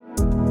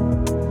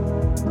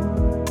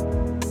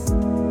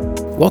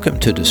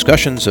Welcome to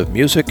Discussions of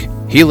Music,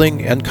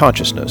 Healing, and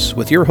Consciousness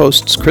with your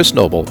hosts Chris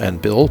Noble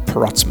and Bill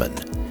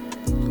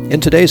Perotzman.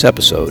 In today's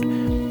episode,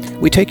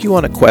 we take you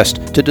on a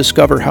quest to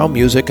discover how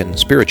music and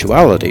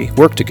spirituality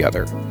work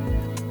together.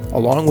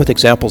 Along with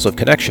examples of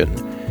connection,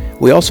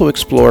 we also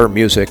explore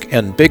music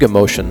and big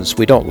emotions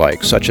we don't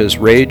like, such as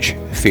rage,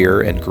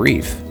 fear, and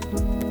grief.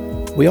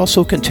 We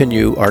also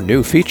continue our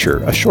new feature,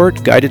 a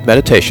short guided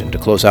meditation to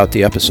close out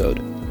the episode.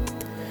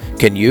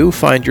 Can you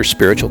find your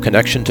spiritual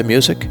connection to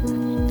music?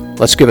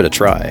 Let's give it a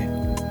try.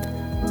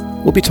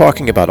 We'll be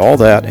talking about all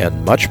that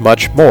and much,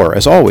 much more,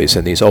 as always,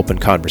 in these open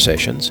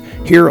conversations,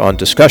 here on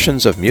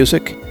Discussions of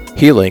Music,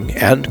 Healing,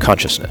 and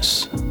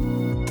Consciousness.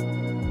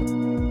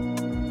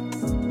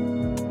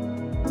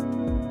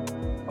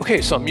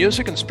 Okay, so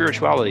music and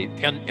spirituality,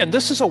 and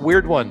this is a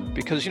weird one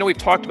because, we've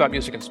talked about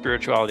music and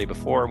spirituality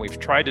before, and we've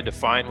tried to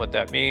define what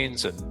that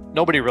means, and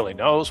nobody really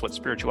knows what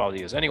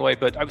spirituality is anyway,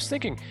 but I was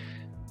thinking,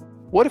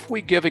 what if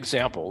we give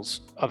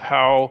examples of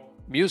how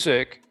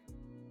music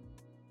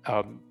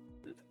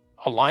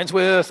aligns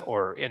with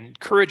or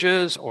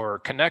encourages or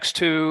connects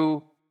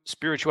to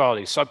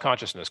spirituality,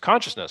 subconsciousness,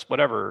 consciousness,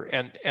 whatever,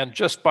 and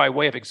just by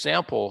way of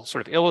example,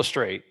 sort of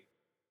illustrate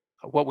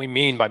what we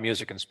mean by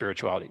music and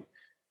spirituality.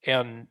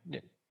 And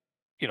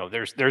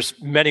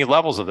there's many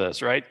levels of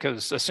this, right?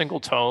 Because a single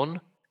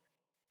tone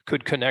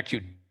could connect you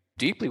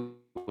deeply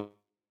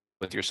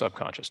with your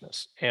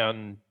subconsciousness,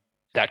 and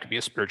that could be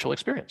a spiritual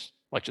experience,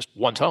 like just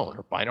one tone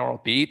or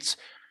binaural beats.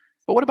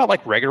 But what about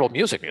like regular old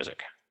music?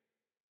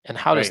 And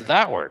how does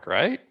that work,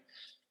 right?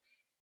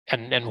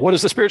 And what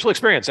is the spiritual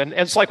experience? And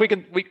it's like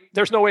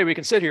there's no way we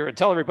can sit here and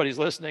tell everybody's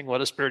listening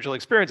what a spiritual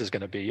experience is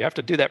going to be. You have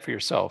to do that for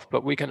yourself,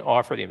 but we can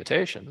offer the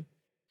invitation.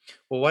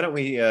 Well, why don't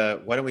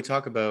we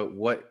talk about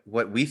what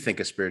we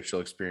think a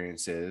spiritual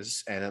experience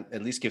is, and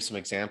at least give some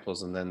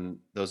examples, and then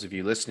those of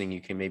you listening,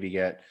 you can maybe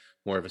get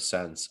more of a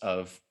sense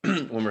of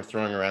when we're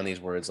throwing around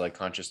these words like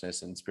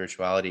consciousness and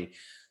spirituality.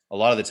 A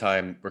lot of the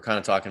time, we're kind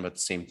of talking about the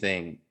same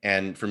thing.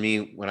 And for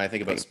me, when I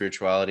think about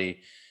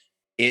spirituality,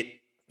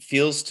 it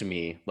feels to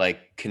me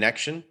like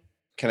connection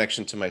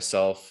to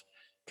myself,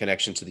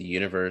 connection to the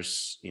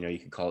universe. You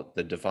could call it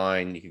the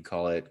divine, you could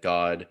call it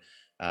God,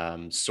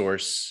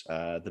 source,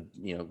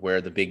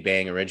 where the Big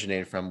Bang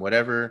originated from,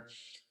 whatever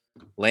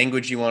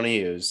language you want to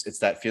use. It's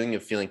that feeling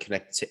of feeling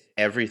connected to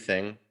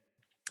everything,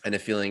 and a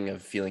feeling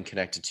of feeling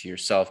connected to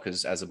yourself,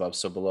 because as above,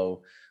 so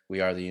below, we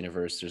are the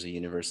universe. There's a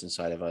universe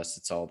inside of us.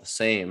 It's all the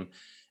same.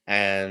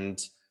 And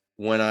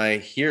when I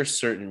hear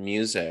certain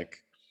music,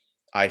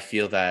 I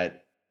feel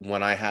that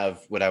when I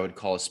have what I would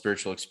call a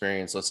spiritual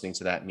experience listening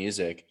to that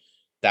music,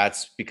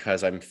 that's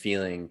because I'm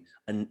feeling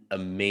an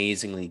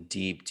amazingly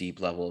deep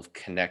level of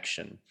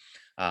connection.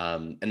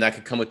 And that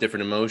could come with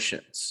different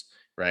emotions,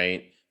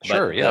 right?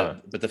 Sure, yeah.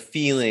 But the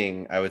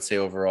feeling, I would say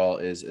overall,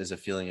 is a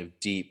feeling of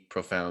deep,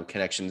 profound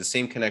connection. The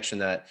same connection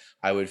that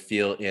I would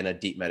feel in a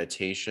deep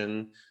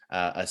meditation,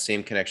 a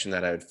same connection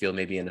that I would feel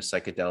maybe in a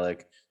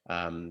psychedelic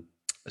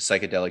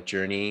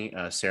journey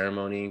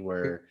ceremony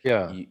where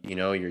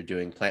you're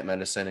doing plant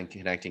medicine and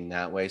connecting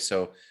that way.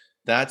 So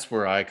that's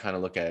where I kind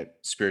of look at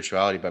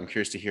spirituality, but I'm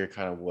curious to hear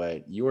kind of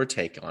what your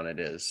take on it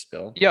is,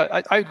 Bill.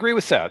 Yeah, I agree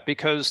with that,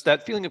 because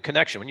that feeling of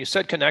connection, when you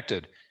said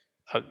connected,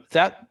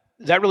 that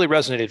really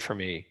resonated for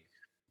me,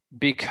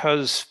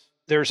 because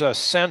there's a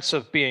sense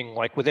of being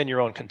like within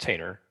your own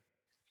container.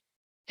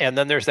 And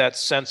then there's that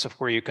sense of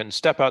where you can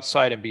step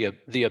outside and be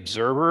the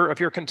observer of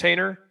your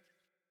container.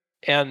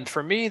 And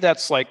for me,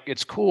 that's like,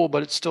 it's cool,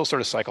 but it's still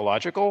sort of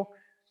psychological.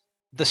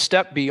 The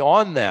step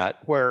beyond that,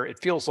 where it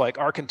feels like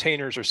our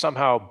containers are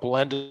somehow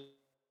blended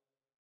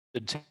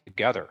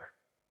together,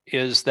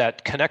 is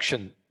that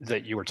connection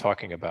that you were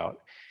talking about.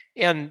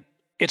 And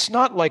it's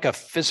not like a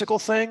physical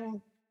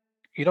thing.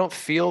 You don't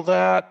feel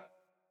that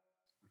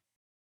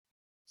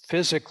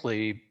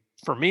physically.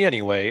 For me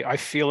anyway, I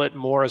feel it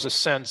more as a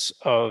sense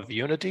of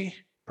unity,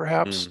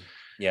 perhaps.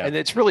 Yeah. And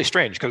it's really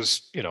strange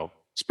because,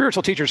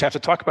 spiritual teachers have to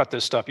talk about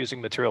this stuff using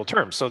material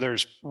terms. So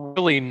there's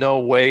really no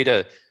way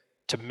to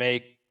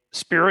make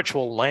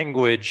spiritual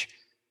language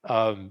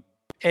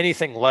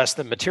anything less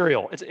than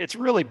material. It's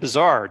really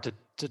bizarre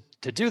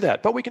to do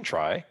that, but we can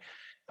try.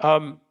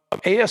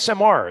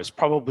 ASMR is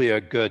probably a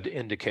good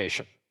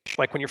indication.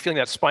 Like when you're feeling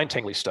that spine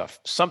tingly stuff,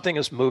 something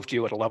has moved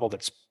you at a level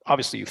that's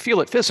obviously you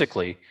feel it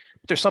physically,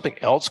 but there's something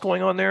else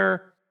going on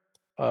there.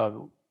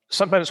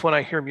 Sometimes when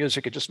I hear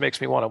music, it just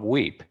makes me want to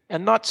weep,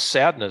 and not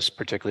sadness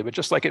particularly, but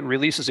just like it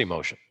releases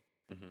emotion.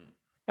 Mm-hmm.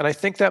 And I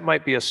think that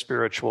might be a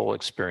spiritual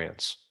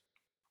experience.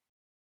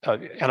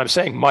 And I'm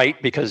saying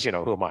might because,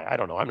 who am I? I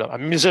don't know. I'm a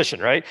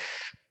musician, right?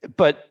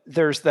 But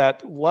there's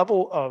that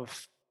level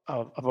of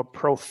a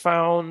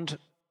profound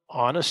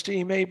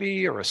honesty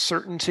maybe, or a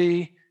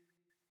certainty,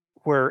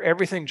 where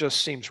everything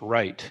just seems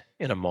right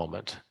in a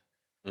moment.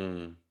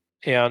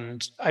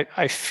 And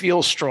I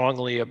feel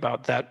strongly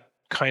about that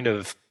kind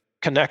of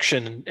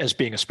connection as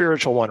being a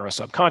spiritual one or a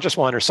subconscious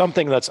one, or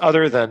something that's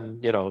other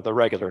than, the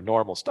regular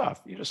normal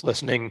stuff. You're just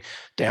listening,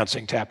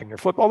 dancing, tapping your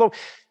foot. Although,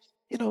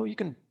 you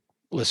can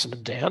listen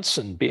and dance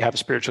and have a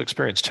spiritual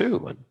experience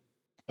too. And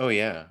Oh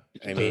yeah.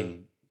 I The,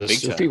 mean, the big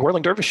Sufi time.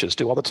 whirling dervishes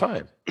do all the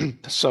time.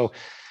 So,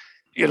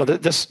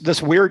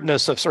 this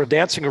weirdness of sort of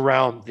dancing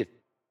around the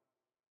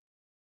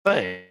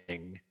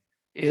thing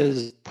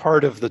is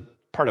part of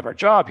our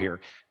job here.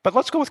 But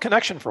let's go with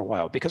connection for a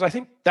while, because I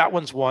think that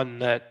one's one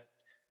that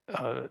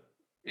uh,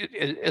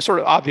 is sort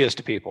of obvious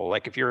to people.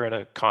 Like if you're in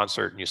a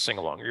concert and you sing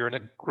along, or you're in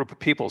a group of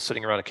people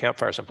sitting around a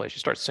campfire someplace, you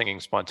start singing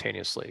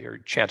spontaneously or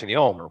chanting the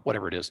Om or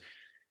whatever it is.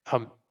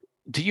 Um,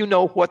 do you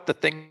know what the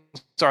things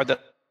are that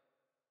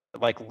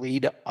like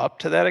lead up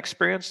to that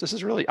experience? This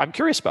is really, I'm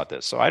curious about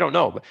this. So I don't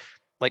know, but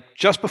like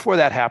just before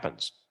that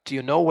happens, do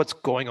you know what's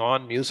going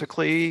on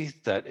musically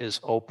that is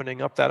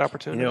opening up that You know,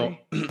 opportunity?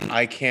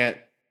 I can't,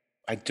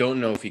 I don't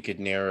know if you could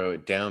narrow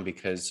it down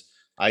because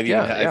Yeah, I've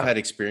yeah, had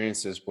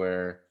experiences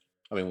where,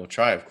 I mean, we'll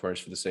try, of course,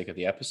 for the sake of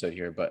the episode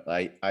here, but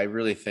I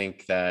really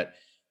think that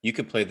you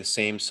could play the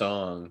same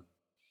song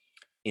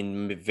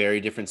in very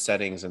different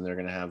settings and they're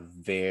going to have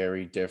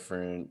very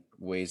different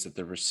ways that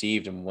they're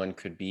received, and one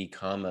could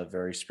become a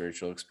very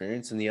spiritual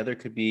experience and the other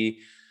could be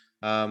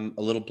a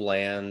little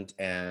bland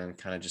and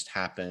kind of just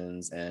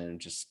happens and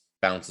just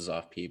bounces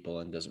off people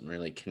and doesn't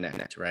really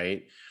connect,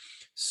 right?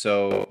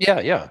 So yeah,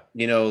 yeah.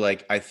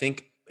 like I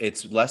think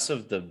it's less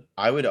of the,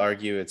 I would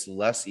argue it's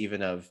less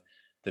even of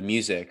the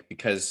music,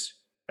 because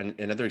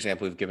another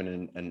example we've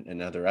given in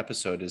another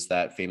episode is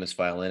that famous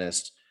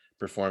violinist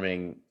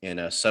performing in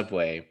a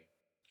subway,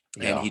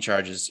 and Yeah. he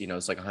charges,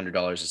 it's like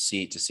 $100 a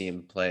seat to see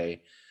him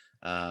play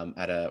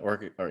at a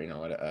or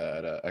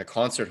at a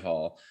concert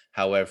hall.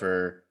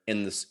 However,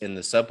 in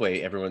the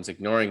subway, everyone's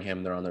ignoring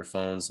him. They're on their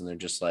phones and they're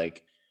just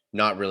like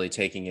not really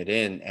taking it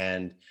in.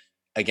 And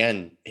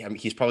again, I mean,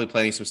 he's probably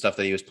playing some stuff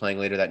that he was playing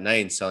later that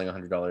night and selling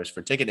 $100 for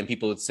a ticket, and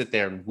people would sit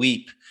there and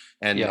weep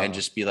and Yeah.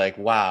 just be like,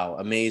 "Wow,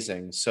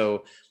 amazing!"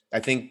 So I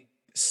think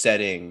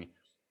setting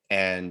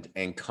and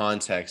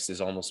context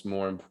is almost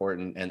more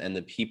important, and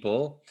the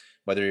people,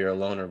 whether you're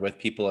alone or with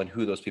people, and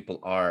who those people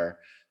are,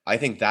 I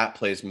think that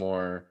plays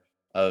more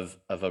of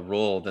a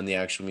role than the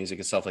actual music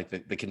itself, like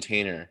the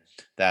container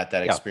that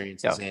Yeah.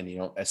 experience is Yeah.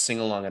 in. A sing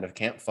along at a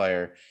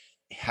campfire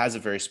has a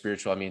very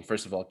spiritual, I mean,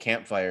 first of all,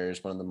 campfire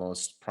is one of the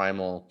most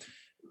primal,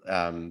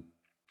 um,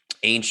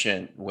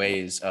 ancient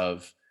ways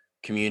of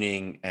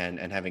communing and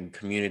having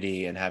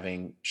community and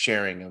having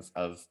sharing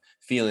of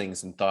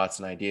feelings and thoughts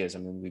and ideas. I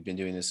mean, we've been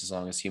doing this as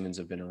long as humans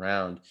have been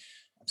around,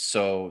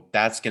 so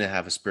that's going to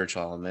have a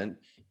spiritual element.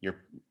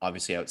 You're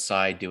obviously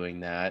outside doing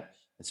that,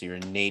 and so you're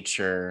in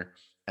nature,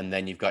 and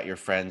then you've got your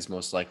friends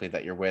most likely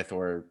that you're with,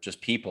 or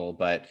just people.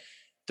 But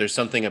there's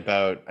something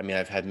about, I mean,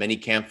 I've had many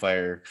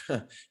campfire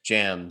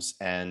jams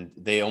and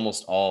they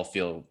almost all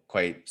feel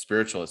quite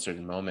spiritual at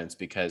certain moments,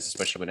 because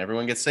especially when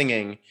everyone gets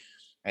singing,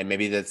 and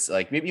maybe that's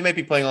like, maybe you might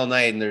be playing all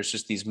night and there's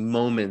just these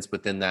moments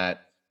within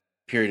that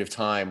period of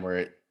time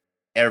where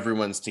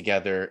everyone's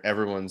together,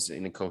 everyone's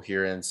in a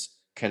coherence,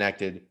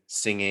 connected,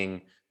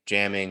 singing,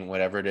 jamming,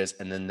 whatever it is.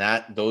 And then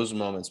those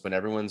moments when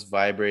everyone's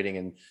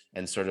vibrating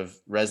and sort of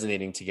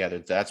resonating together,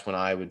 that's when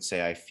I would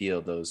say I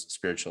feel those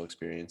spiritual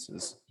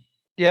experiences.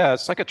 Yeah.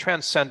 It's like a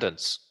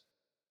transcendence.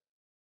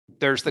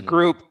 There's the Mm.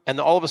 group, and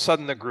all of a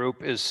sudden the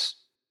group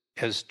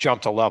has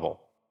jumped a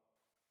level.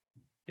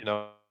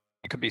 You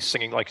could be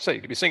singing, like you say,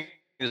 you could be singing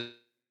the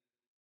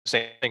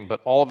same thing,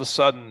 but all of a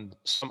sudden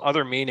some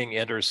other meaning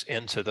enters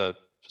into the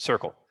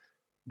circle.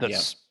 Yeah.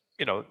 That's,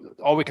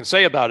 all we can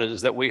say about it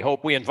is that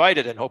we invite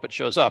it and hope it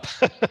shows up.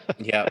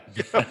 Yeah.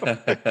 You know,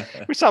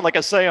 we sound like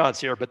a seance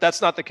here, but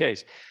that's not the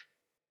case.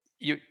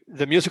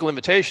 The musical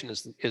invitation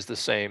is the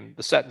same,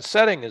 the set and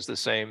setting is the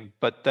same,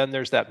 but then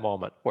there's that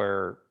moment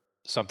where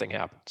something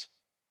happens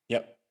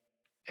Yep.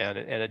 and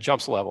it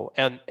jumps level,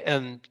 and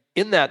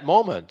in that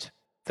moment,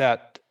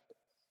 that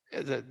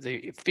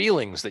the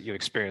feelings that you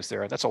experience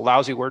there, that's a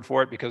lousy word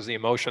for it because the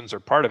emotions are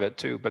part of it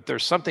too, but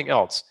there's something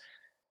else,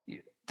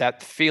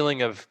 that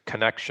feeling of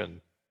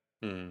connection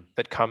Mm.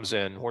 that comes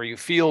in where you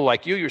feel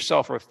like you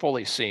yourself are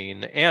fully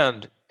seen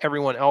and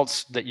everyone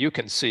else that you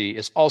can see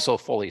is also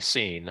fully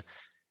seen.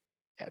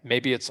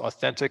 Maybe it's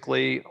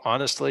authentically,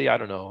 honestly, I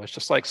don't know. It's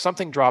just like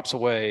something drops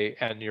away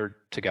and you're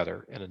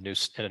together in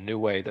a new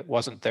way that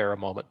wasn't there a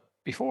moment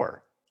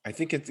before. I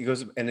think it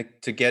goes, and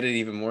to get it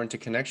even more into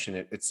connection,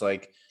 it's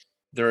like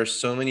there are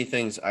so many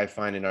things I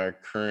find in our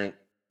current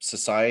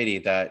society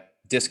that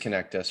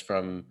disconnect us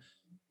from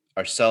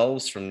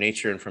ourselves, from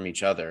nature, and from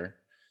each other.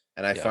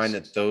 And I find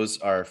Yes. that those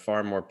are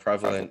far more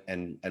prevalent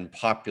and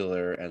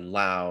popular and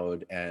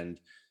loud and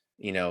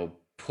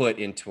put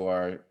into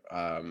our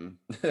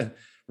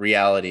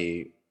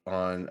reality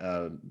on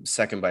a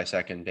second by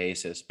second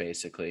basis,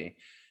 basically.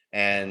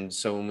 And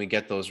so when we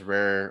get those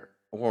rare,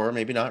 or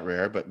maybe not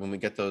rare, but when we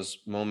get those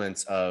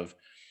moments of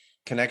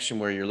connection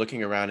where you're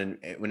looking around and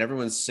when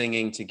everyone's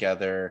singing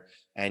together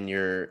and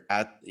you're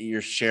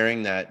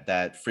sharing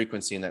that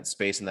frequency and that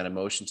space and that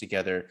emotion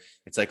together,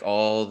 it's like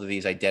all of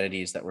these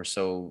identities that we're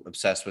so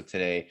obsessed with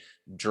today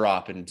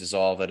drop and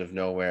dissolve out of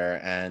nowhere,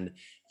 and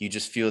you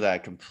just feel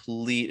that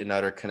complete and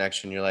utter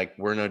connection. You're like,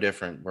 we're no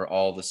different, we're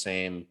all the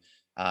same,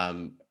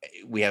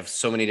 We have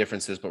so many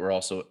differences, but we're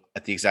also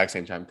at the exact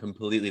same time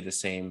completely the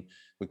same.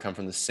 We come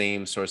from the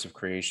same source of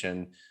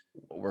creation.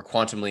 We're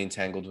quantumly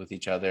entangled with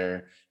each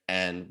other,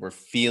 and we're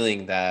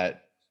feeling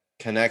that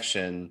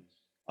connection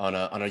on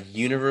a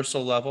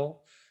universal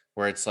level,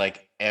 where it's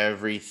like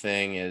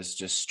everything is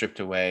just stripped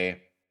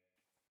away,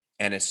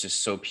 and it's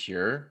just so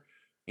pure.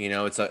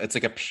 It's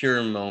like a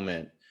pure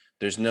moment.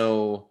 There's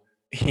no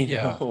you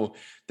Yeah. know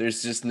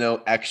there's just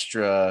no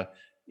extra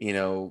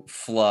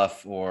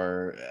fluff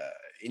or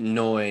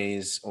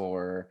noise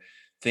or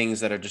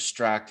things that are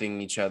distracting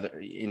each other,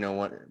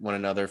 one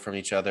another from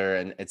each other.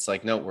 And it's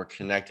like, no, we're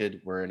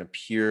connected, we're in a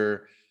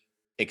pure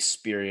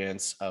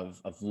experience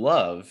of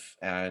love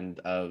and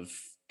of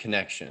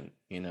connection,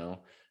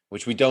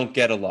 which we don't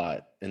get a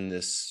lot in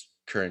this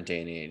current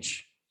day and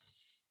age.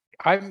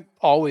 I'm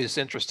always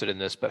interested in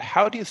this, but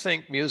how do you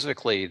think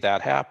musically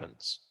that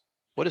happens?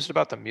 What is it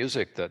about the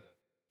music that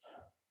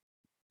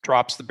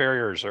drops the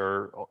barriers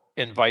or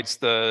invites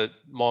the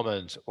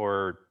moment,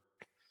 or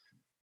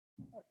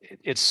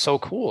it's so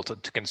cool to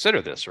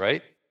consider this,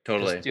 right? Do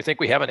Totally. you think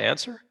we have an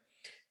answer?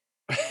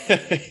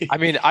 I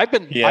mean, I've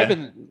Yeah.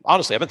 been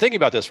honestly, I've been thinking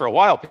about this for a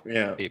while,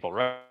 Yeah. people,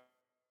 right?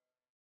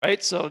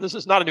 Right. So this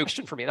is not a new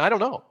question for me, and I don't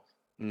know.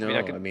 I mean,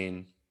 No, I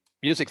mean,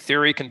 music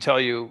theory can tell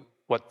you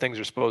what things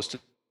are supposed to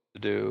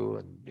do,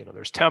 and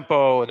there's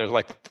tempo, and there's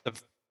like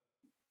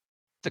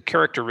the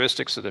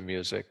characteristics of the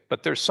music,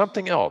 but there's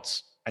something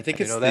else, I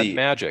think it's that the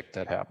magic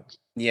that happens.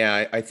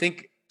 yeah, I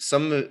think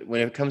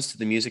when it comes to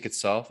the music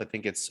itself, I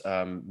think it's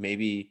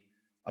maybe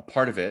a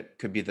part of it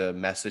could be the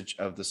message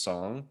of the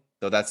song,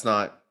 though that's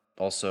not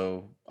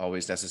also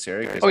always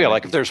necessary, because Oh it yeah, might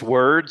like if be there's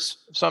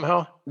words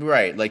somehow.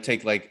 right. Like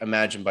take like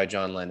Imagine by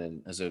John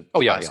Lennon as a Oh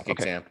yeah, classic okay.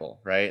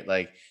 example, right?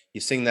 Like you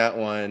sing that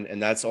one,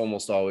 and that's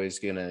almost always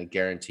gonna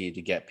guarantee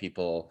to get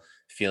people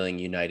feeling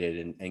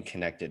united and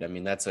connected. I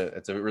mean, it's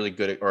a really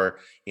good, or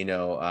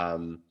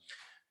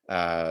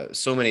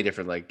so many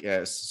different, like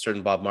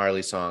certain Bob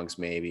Marley songs,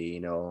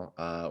 maybe,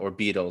 or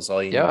Beatles,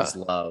 All You Need Yeah, Is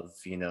Love,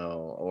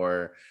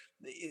 or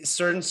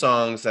certain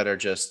songs that are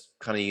just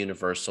kind of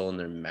universal in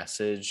their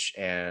message.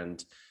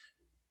 And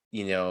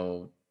you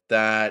know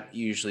that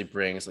usually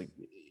brings, like,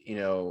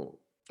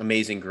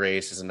 Amazing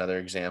Grace is another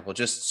example.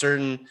 Just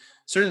certain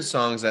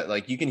songs that,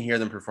 like, you can hear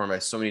them performed by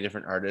so many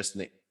different artists,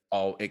 and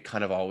it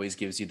kind of always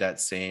gives you that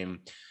same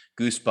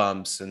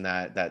goosebumps and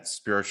that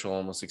spiritual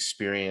almost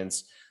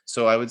experience.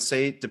 So I would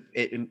say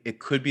it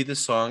could be the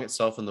song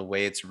itself and the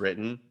way it's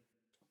written,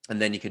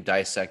 and then you could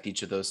dissect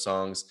each of those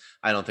songs.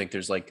 I don't think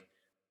there's like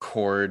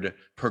chord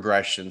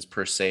progressions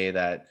per se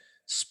that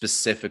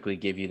specifically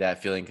give you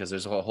that feeling, because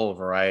there's a whole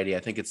variety. I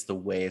think it's the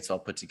way it's all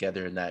put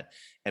together,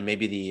 and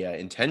maybe the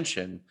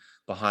intention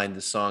behind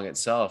the song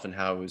itself and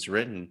how it was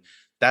written.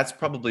 That's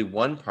probably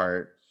one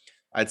part.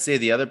 I'd say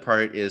the other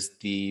part is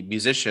the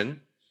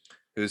musician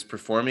who's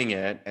performing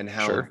it,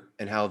 sure.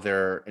 and how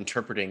they're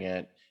interpreting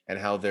it, and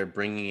how they're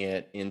bringing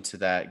it into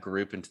that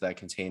group, into that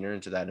container,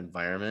 into that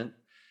environment,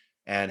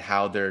 and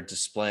how they're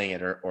displaying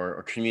it,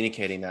 or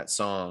communicating that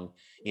song.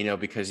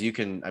 Because you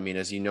can, I mean,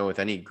 as you know, with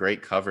any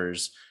great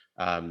covers,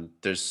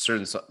 there's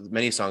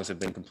many songs have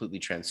been completely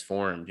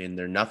transformed, and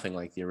they're nothing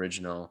like the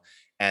original,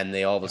 and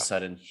they all of a Yeah.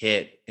 sudden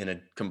hit in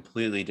a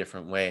completely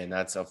different way. And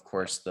that's, of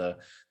course, the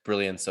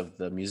brilliance of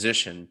the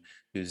musician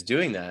who's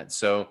doing that.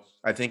 So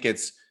I think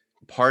it's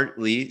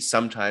partly,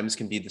 sometimes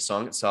can be the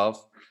song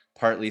itself,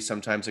 partly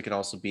sometimes it can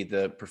also be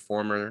the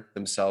performer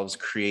themselves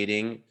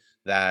creating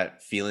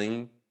that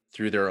feeling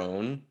through their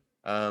own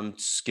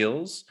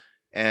skills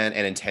and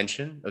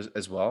intention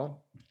as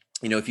well.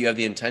 If you have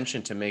the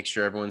intention to make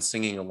sure everyone's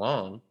singing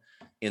along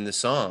in the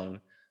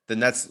song, then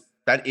that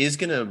is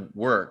going to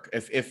work.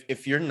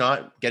 If you're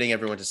not getting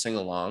everyone to sing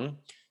along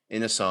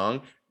in a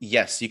song,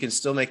 yes, you can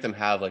still make them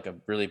have like a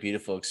really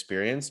beautiful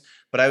experience.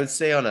 But I would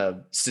say on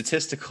a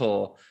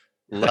statistical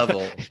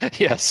level,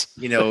 Yes.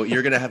 you're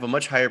going to have a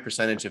much higher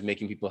percentage of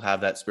making people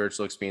have that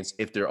spiritual experience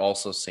if they're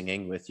also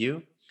singing with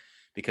you,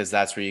 because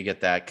that's where you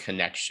get that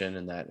connection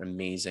and that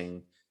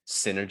amazing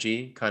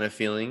synergy kind of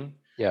feeling.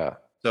 Yeah.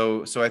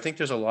 So I think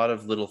there's a lot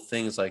of little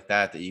things like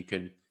that you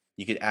could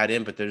add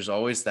in, but there's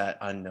always that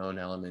unknown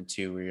element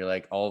too, where you're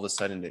like, all of a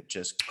sudden it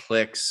just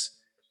clicks,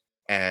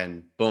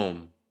 and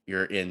boom,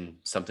 you're in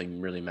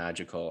something really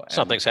magical, and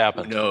Something's who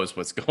happened. knows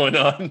what's going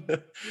on,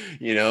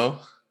 you know?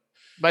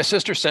 My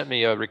sister sent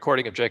me a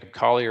recording of Jacob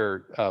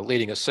Collier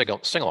leading a sing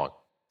along,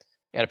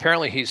 and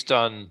apparently he's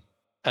done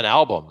an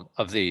album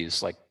of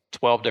these, like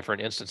 12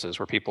 different instances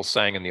where people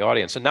sang in the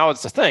audience. And now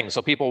it's a thing.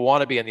 So people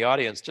want to be in the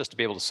audience just to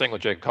be able to sing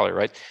with Jacob Collier,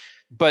 right?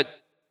 But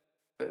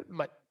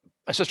my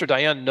sister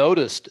Diane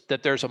noticed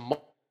that there's a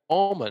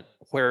moment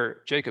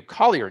where Jacob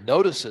Collier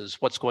notices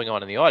what's going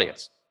on in the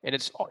audience, and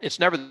it's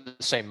never the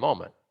same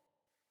moment,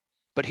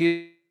 but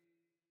he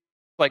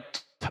like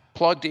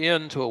plugged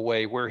into a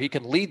way where he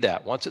can lead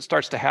that. Once it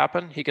starts to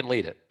happen, he can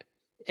lead it.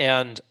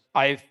 And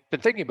I've been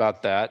thinking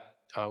about that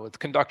with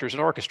conductors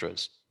and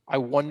orchestras. I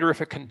wonder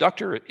if a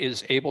conductor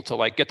is able to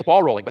like get the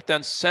ball rolling, but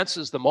then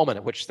senses the moment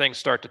at which things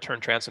start to turn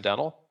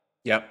transcendental.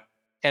 Yep.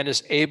 and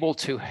is able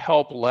to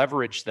help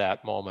leverage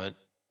that moment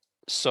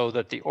so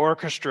that the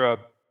orchestra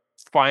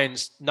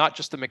finds not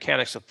just the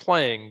mechanics of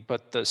playing,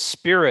 but the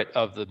spirit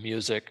of the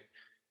music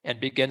and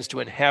begins to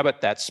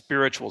inhabit that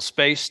spiritual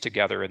space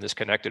together in this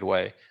connected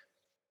way.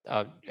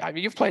 I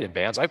mean, you've played in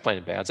bands. I've played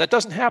in bands. That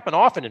doesn't happen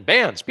often in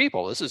bands,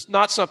 people. This is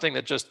not something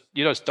that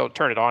you just don't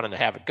turn it on and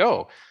have it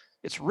go.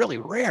 It's really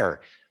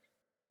rare.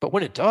 But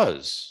when it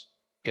does,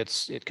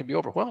 it can be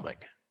overwhelming,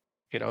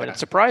 and it's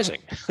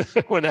surprising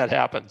when that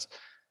happens.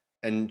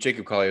 And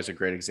Jacob Collier is a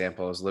great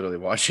example. I was literally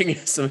watching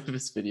some of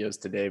his videos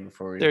today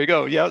before there you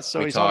go. Yeah. So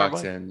we he's talked,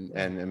 on our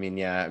and I mean,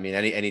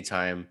 any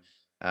time.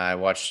 I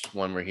watched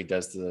one where he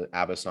does the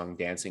ABBA song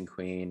 "Dancing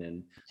Queen,"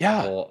 and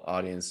the whole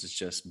audience is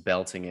just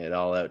belting it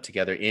all out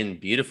together in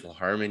beautiful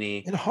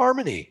harmony.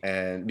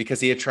 And because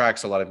he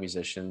attracts a lot of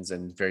musicians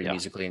and very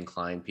musically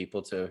inclined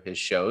people to his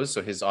shows,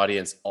 so his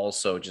audience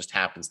also just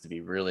happens to be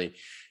really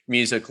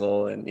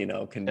musical and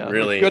can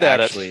really good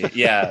actually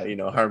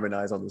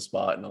harmonize on the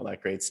spot and all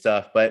that great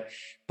stuff.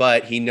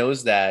 But he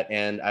knows that,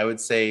 and I would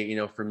say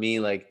for me,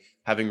 like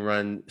having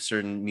run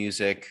certain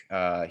music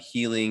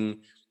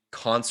healing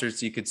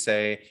concerts, you could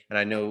say, and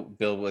I know,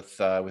 Bill, with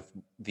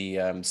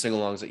the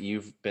sing-alongs that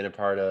you've been a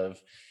part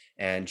of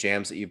and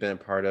jams that you've been a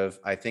part of,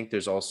 I think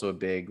there's also a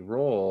big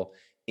role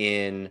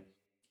in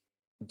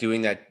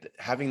doing that,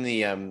 having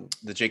the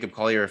Jacob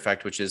Collier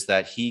effect, which is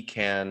that he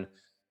can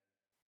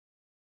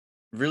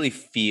really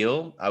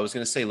feel. I was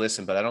going to say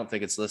listen, but I don't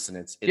think it's listen.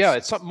 It's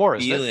something more,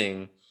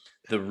 feeling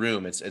the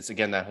room. It's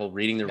again that whole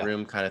reading the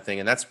room kind of thing,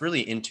 and that's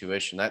really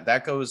intuition.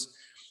 That goes.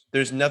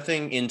 There's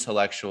nothing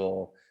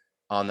intellectual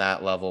on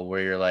that level where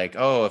you're like,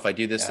 oh, if I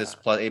do this, this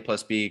plus A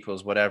plus B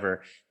equals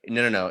whatever.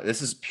 No.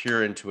 This is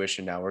pure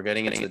intuition now. We're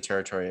getting into the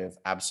territory of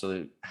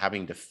absolute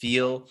having to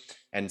feel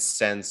and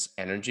sense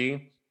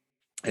energy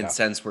and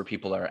sense where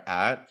people are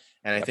at.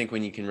 And I think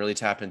when you can really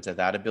tap into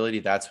that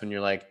ability, that's when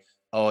you're like,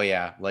 oh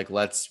yeah, like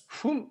let's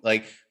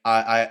like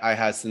I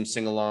had some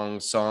sing-along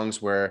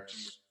songs where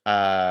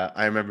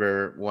I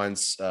remember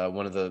once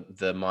one of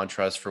the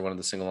mantras for one of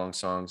the sing-along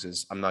songs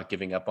is "I'm not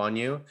giving up on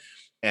you,"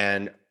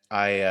 and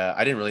I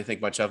didn't really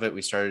think much of it.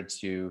 We started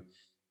to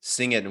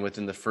sing it, and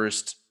within the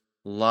first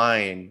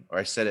line, or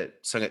I sung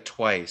it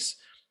twice,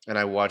 and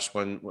I watched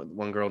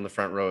one girl in the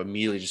front row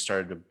immediately just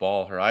started to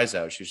bawl her eyes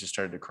out. She just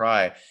started to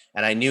cry,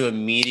 and I knew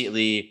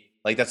immediately,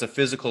 like, that's a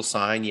physical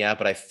sign,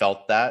 but I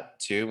felt that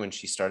too when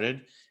she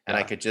started, and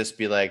I could just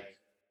be like,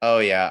 oh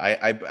yeah,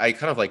 I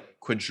kind of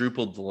like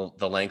quadrupled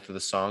the length of the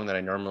song that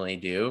I normally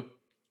do,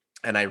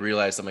 and I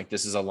realized I'm like,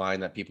 this is a line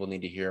that people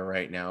need to hear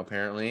right now,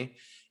 apparently.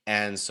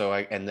 And so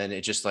and then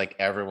it just like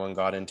everyone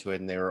got into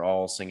it and they were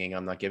all singing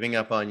 "I'm not giving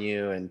up on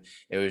you." And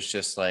it was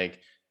just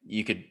like,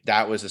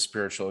 that was a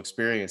spiritual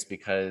experience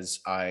because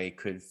I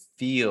could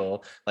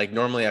feel like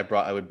normally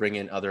I would bring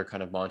in other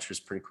kind of mantras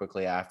pretty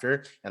quickly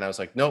after. And I was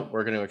like, nope,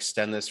 we're going to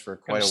extend this for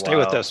quite a while. Stay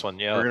with this one.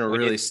 We're going to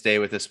really stay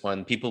with this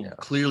one. People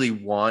clearly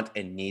want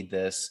and need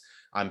this.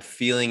 I'm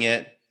feeling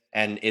it.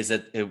 And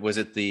was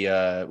it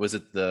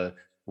the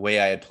way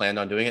I had planned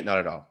on doing it? Not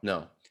at all.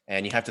 No.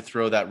 And you have to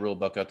throw that rule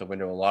book out the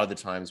window a lot of the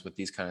times with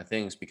these kind of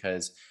things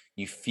because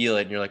you feel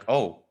it and you're like,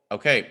 oh,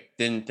 okay,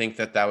 didn't think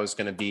that was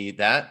going to be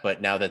that, but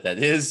now that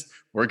is,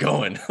 we're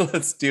going.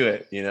 Let's do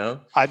it.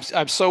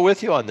 I'm so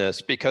with you on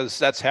this because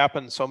that's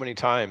happened so many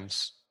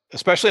times,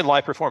 especially in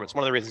live performance.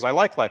 One of the reasons I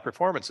like live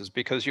performance is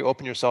because you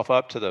open yourself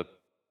up to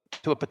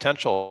a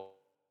potential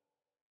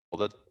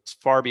that's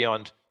far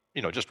beyond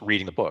just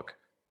reading the book,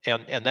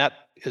 and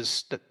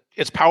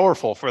it's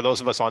powerful for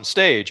those of us on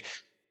stage.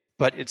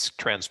 But it's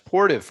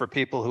transportive for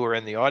people who are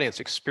in the audience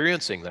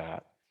experiencing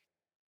that,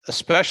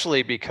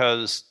 especially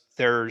because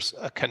there's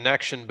a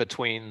connection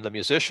between the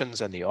musicians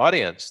and the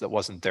audience that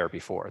wasn't there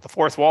before. The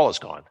fourth wall is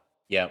gone.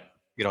 Yeah.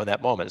 In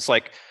that moment, it's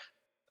like,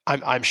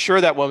 I'm sure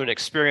that woman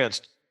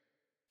experienced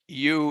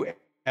you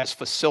as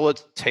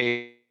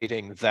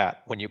facilitating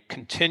that when you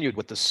continued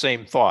with the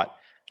same thought,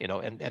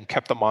 and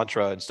kept the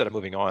mantra instead of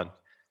moving on,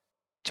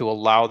 to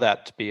allow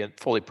that to be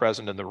fully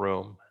present in the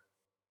room.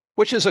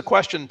 Which is a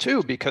question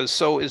too, because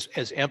so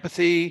is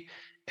empathy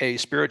a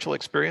spiritual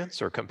experience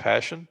or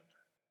compassion?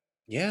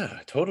 Yeah,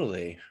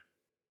 totally.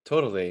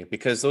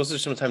 Because those are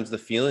sometimes the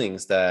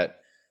feelings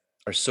that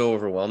are so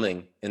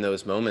overwhelming in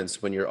those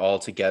moments when you're all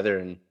together.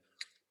 And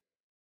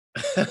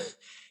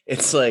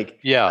it's like,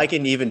 I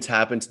can even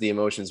tap into the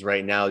emotions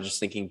right now, just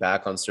thinking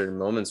back on certain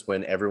moments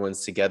when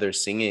everyone's together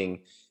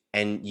singing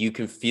and you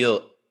can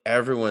feel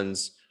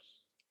everyone's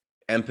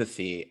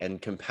empathy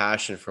and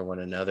compassion for one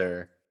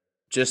another.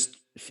 Just,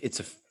 it's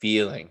a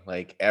feeling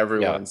like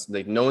everyone's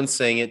like, no one's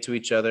saying it to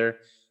each other.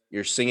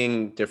 You're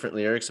singing different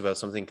lyrics about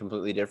something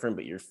completely different,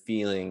 but you're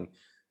feeling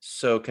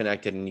so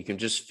connected and you can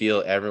just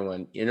feel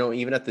everyone,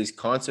 even at these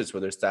concerts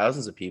where there's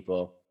thousands of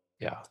people.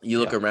 You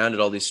look around at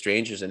all these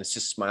strangers and it's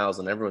just smiles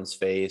on everyone's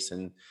face.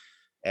 And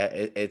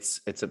it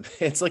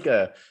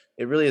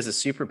really is a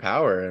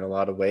superpower in a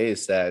lot of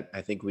ways that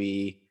I think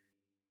we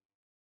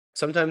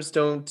sometimes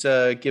don't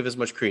give as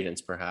much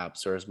credence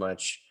perhaps, or as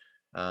much,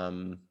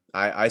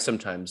 I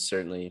sometimes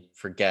certainly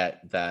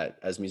forget that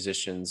as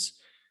musicians,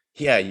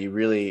 Yeah, you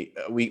really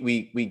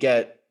we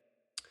get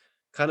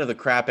kind of the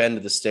crap end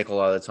of the stick a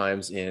lot of the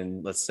times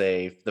in, let's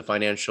say, the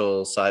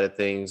financial side of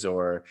things,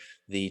 or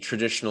the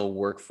traditional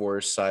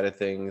workforce side of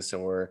things,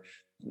 or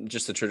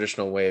just the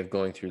traditional way of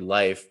going through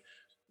life.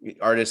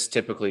 Artists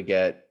typically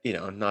get,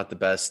 not the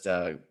best,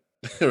 not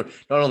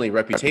only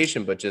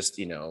reputation, but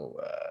just,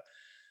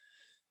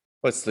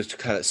 what's the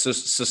kind of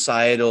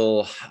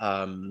societal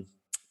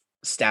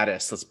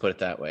status, let's put it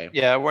that way.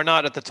 Yeah, we're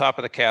not at the top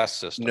of the caste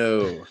system.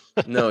 No,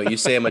 no, you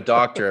say I'm a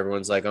doctor,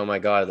 everyone's like, oh my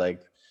God,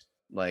 like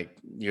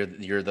you're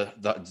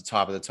the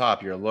top of the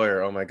top. You're a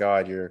lawyer. Oh my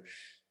God, you're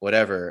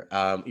whatever.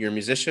 You're a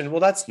musician.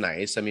 Well, that's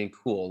nice. I mean,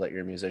 cool that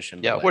you're a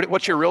musician, Yeah, but like,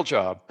 what's your real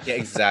job? yeah,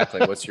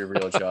 exactly. What's your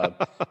real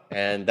job?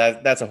 And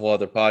that's a whole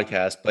other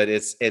podcast. But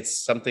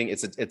it's something.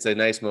 It's a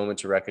nice moment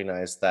to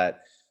recognize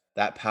that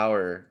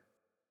power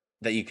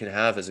that you can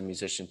have as a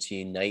musician to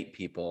unite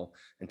people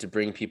and to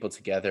bring people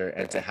together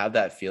and to have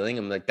that feeling.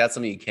 I'm like, that's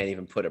something you can't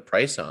even put a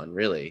price on,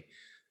 really.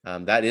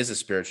 That is a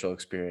spiritual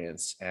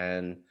experience.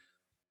 And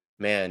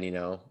man,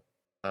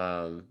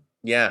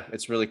 yeah,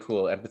 it's really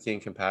cool. Empathy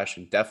and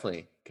compassion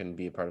definitely can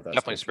be a part of that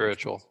Definitely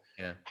spiritual spiritual.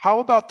 experience. Yeah. How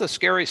about the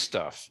scary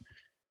stuff?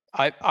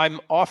 I'm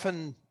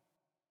often,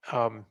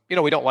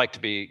 we don't like to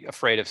be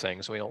afraid of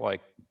things. We don't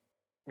like,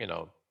 you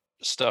know,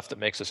 stuff that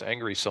makes us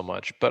angry so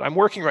much. But I'm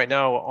working right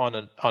now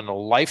on a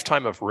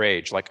lifetime of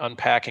rage, like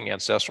unpacking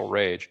ancestral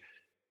rage.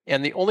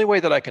 And the only way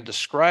that I can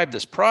describe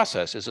this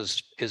process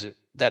is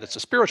that it's a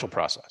spiritual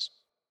process.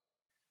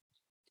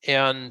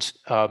 And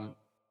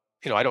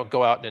I don't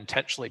go out and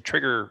intentionally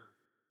trigger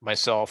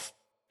myself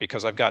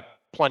because I've got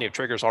plenty of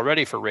triggers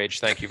already for rage.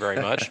 Thank you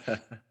very much.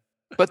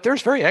 But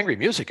there's very angry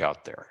music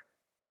out there.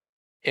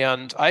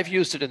 And I've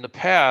used it in the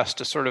past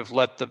to sort of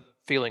let the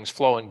feelings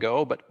flow and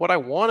go. But what I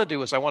want to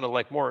do is I want to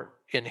like more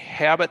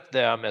inhabit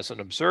them as an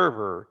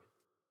observer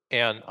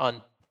and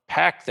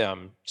unpack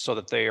them so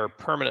that they are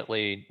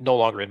permanently no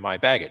longer in my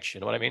baggage. You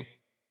know what I mean?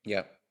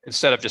 Yeah.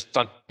 Instead of just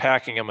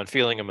unpacking them and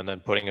feeling them and then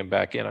putting them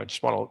back in, I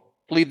just want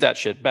to leave that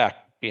shit back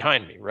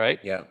behind me, right?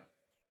 Yeah.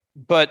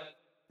 But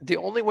the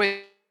only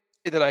way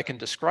that I can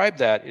describe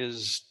that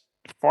is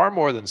far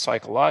more than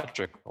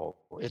psychological.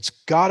 It's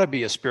got to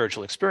be a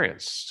spiritual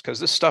experience because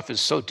this stuff is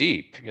so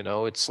deep,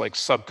 it's like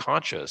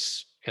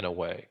subconscious in a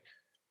way.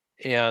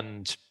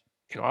 And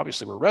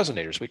obviously we're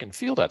resonators, we can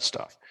feel that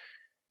stuff.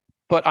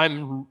 But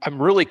I'm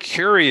really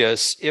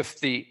curious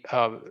if the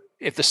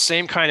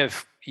same kind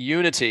of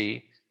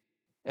unity,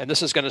 and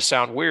this is going to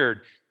sound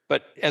weird,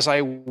 but as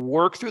I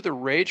work through the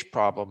rage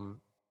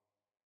problem,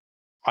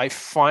 I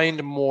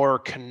find more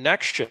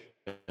connection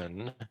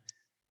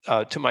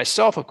to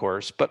myself, of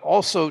course, but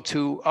also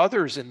to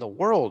others in the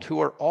world who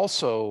are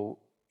also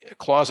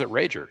closet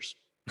ragers.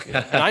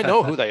 And I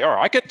know who they are.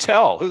 I can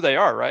tell who they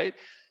are, right?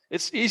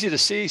 It's easy to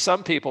see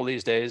some people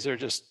these days, they're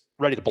just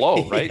ready to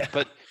blow, right?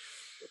 Yeah.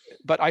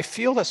 But I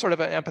feel that sort of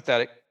an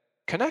empathetic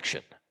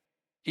connection,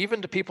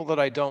 even to people that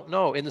I don't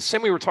know. In the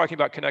same way we were talking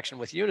about connection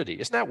with unity.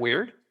 Isn't that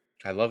weird?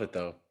 I love it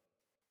though.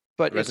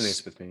 But it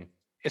resonates with me.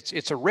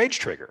 It's a rage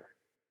trigger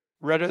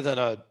rather than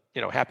a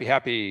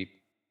happy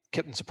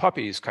kittens and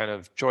puppies kind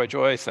of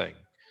joy thing,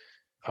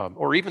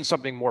 or even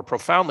something more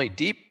profoundly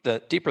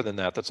deeper than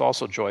that. That's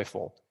also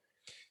joyful.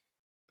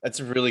 That's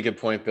a really good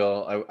point,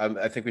 Bill.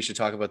 I think we should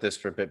talk about this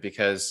for a bit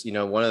because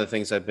one of the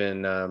things I've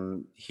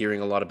been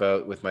hearing a lot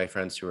about with my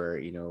friends who are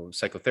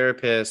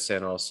psychotherapists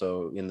and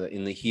also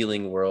in the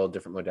healing world,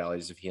 different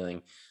modalities of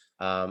healing.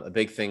 A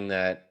big thing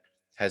that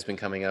has been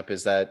coming up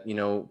is that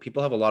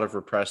people have a lot of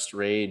repressed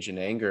rage and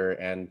anger,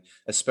 and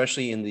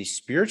especially in the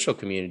spiritual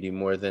community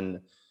more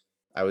than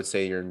I would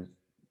say your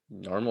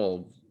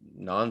normal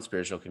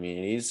non-spiritual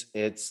communities.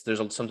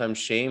 There's sometimes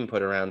shame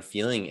put around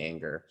feeling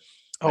anger.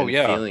 Oh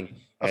yeah, feeling,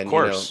 of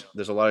course.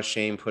 There's a lot of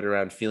shame put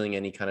around feeling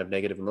any kind of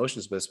negative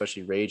emotions, but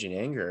especially rage and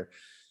anger.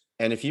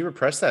 And if you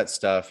repress that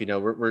stuff,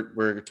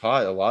 we're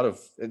taught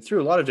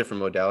through a lot of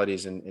different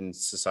modalities in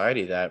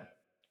society that,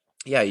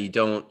 yeah, you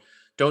don't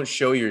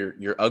show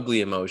your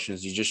ugly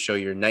emotions, you just show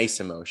your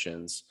nice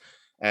emotions,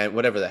 and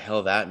whatever the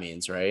hell that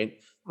means, right?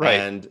 Right.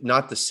 And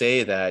not to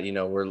say that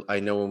I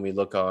know when we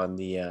look on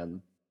the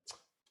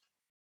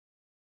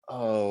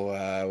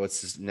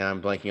now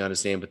I'm blanking on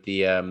his name, but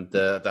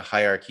the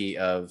hierarchy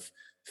of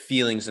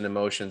feelings and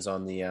emotions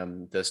on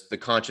the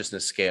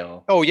consciousness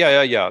scale. Oh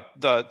yeah.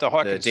 The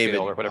Hawkins David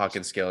scale or whatever.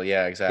 Hawkins scale.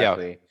 Yeah,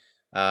 exactly.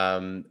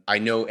 Yeah. I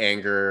know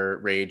anger,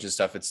 rage, and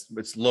stuff.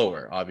 It's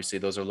lower. Obviously,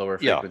 those are lower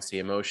frequency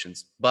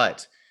emotions.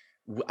 But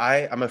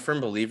I'm a firm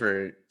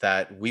believer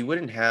that we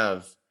wouldn't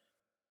have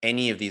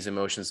any of these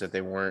emotions if they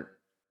weren't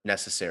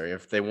necessary,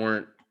 if they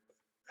weren't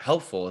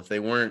helpful, if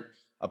they weren't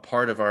a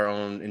part of our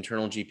own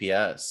internal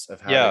GPS of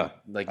how to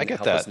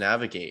help us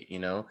navigate,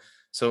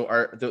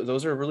 so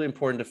those are really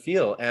important to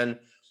feel. And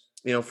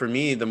for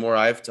me, the more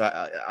I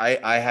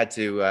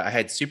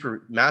had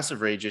super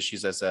massive rage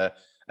issues as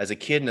a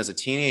kid and as a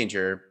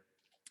teenager,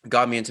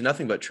 got me into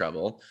nothing but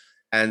trouble.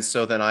 And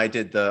so then I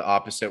did the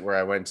opposite, where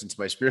I went into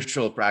my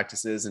spiritual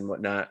practices and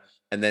whatnot,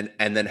 and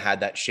then had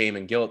that shame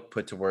and guilt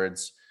put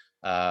towards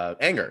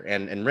anger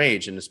and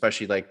rage, and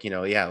especially like,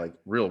 yeah, like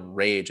real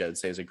rage, I would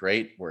say is a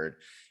great word.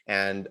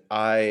 And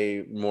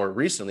I more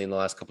recently in the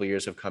last couple of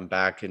years have come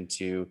back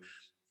into,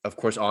 of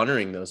course,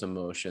 honoring those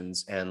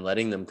emotions and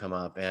letting them come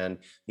up. And,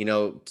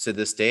 to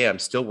this day, I'm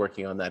still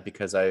working on that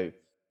because I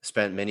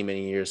spent many,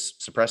 many years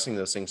suppressing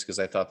those things because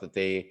I thought that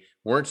they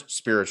weren't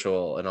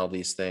spiritual and all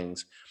these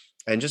things.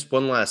 And just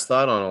one last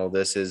thought on all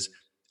this is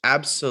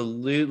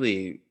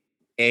absolutely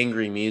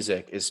angry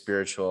music is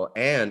spiritual,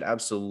 and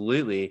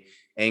absolutely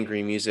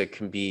angry music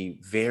can be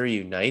very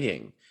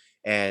uniting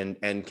and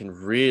can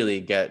really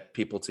get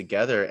people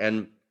together.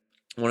 And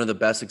one of the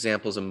best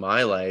examples in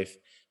my life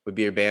would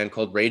be a band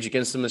called Rage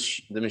Against the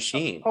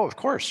Machine. Oh, of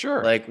course,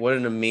 sure. Like, what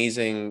an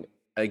amazing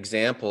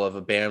example of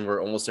a band where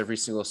almost every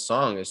single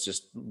song is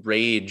just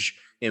rage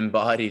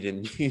embodied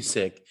in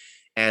music,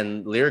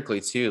 and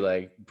lyrically too,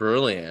 like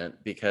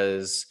brilliant,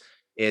 because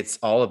it's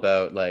all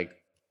about like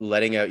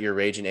letting out your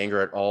rage and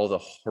anger at all the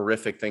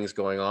horrific things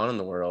going on in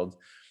the world.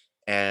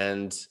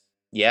 And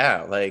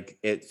yeah, like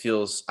it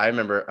feels, I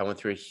remember I went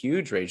through a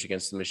huge Rage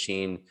Against the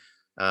Machine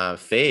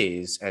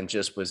phase and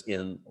just was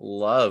in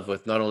love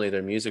with not only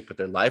their music but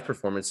their live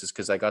performances,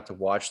 because I got to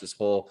watch this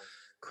whole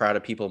crowd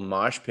of people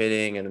mosh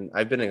pitting, and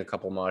I've been in a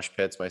couple mosh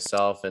pits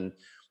myself, and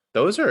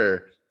those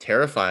are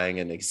terrifying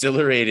and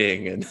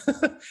exhilarating and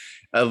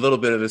a little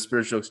bit of a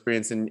spiritual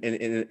experience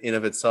in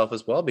of itself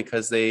as well,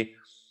 because they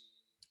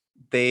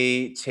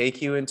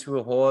take you into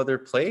a whole other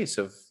place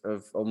of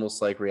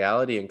almost like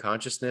reality and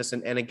consciousness.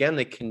 And again,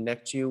 they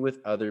connect you with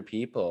other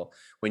people.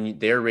 When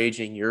they're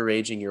raging,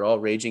 you're all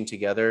raging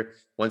together.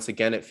 Once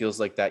again, it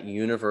feels like that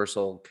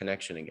universal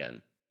connection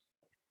again.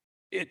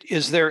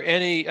 Is there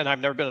any, and I've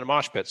never been in a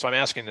mosh pit, so I'm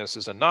asking this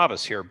as a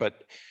novice here,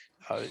 but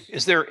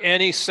is there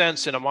any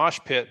sense in a mosh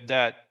pit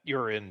that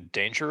you're in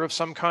danger of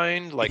some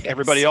kind? Like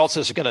everybody else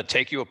is going to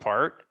take you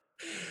apart?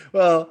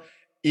 Well,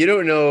 you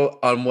don't know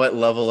on what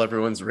level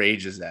everyone's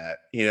rage is at,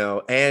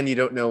 and you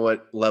don't know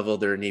what level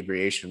their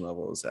inebriation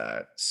level is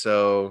at.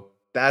 So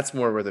that's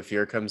more where the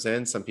fear comes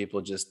in. Some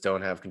people just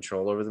don't have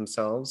control over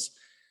themselves.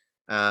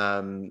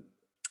 Um,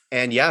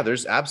 and yeah,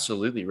 there's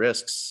absolutely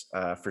risks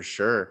for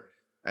sure.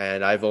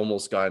 And I've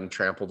almost gotten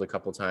trampled a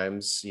couple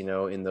times,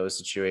 in those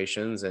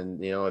situations,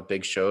 and, at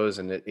big shows,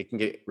 and it can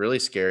get really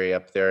scary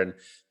up there. And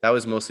that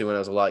was mostly when I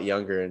was a lot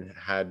younger and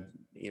had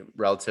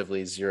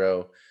relatively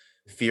zero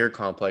fear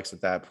complex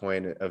at that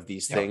point of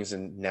these things.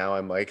 And now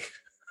I'm like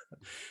a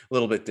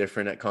little bit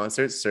different at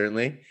concerts,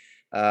 certainly.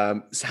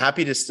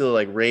 Happy to still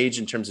like rage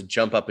in terms of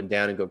jump up and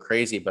down and go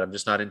crazy, but I'm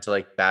just not into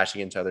like bashing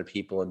into other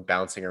people and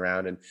bouncing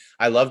around. And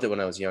I loved it when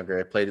I was younger.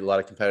 I played a lot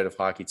of competitive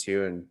hockey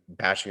too, and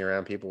bashing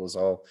around people was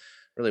all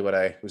really what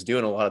I was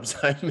doing a lot of the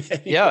time.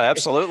 Anyway. Yeah,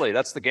 absolutely.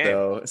 That's the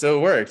game. So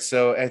it worked.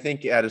 So I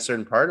think at a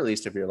certain part, at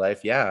least of your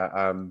life,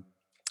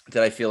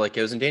 did I feel like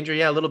it was in danger?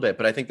 Yeah, a little bit,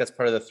 but I think that's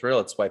part of the thrill.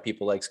 It's why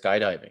people like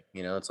skydiving.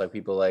 It's like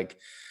people like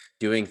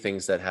doing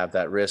things that have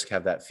that risk,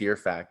 have that fear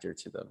factor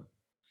to them.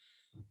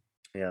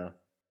 Yeah.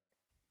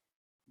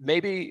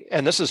 Maybe,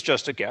 and this is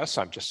just a guess,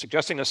 I'm just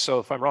suggesting this, so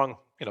if I'm wrong,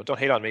 don't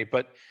hate on me,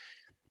 but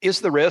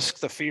is the risk,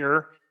 the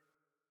fear,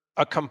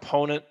 a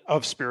component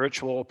of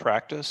spiritual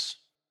practice?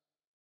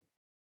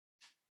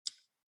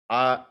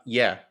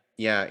 Yeah.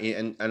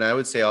 And I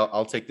would say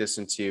I'll take this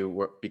into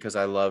work, because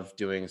I love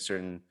doing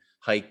certain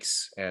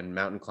hikes and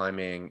mountain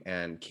climbing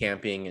and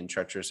camping in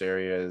treacherous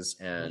areas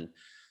and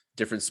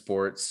different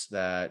sports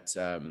that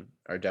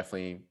are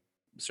definitely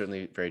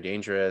certainly very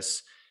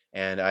dangerous.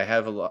 And I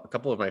have a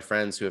couple of my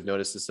friends who have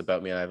noticed this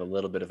about me. I have a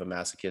little bit of a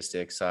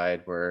masochistic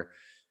side where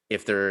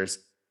if there's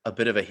a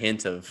bit of a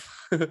hint of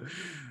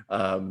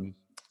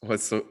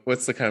what's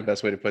the kind of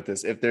best way to put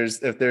this?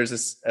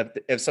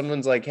 If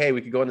someone's like, hey,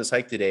 we could go on this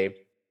hike today,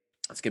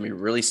 it's gonna be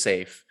really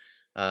safe.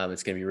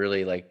 It's gonna be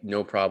really like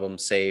no problem,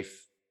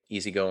 safe,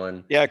 easy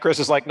going. Yeah, Chris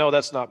is like, no,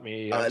 that's not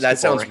me. That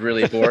sounds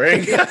really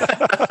boring.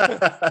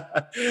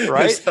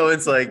 Right? So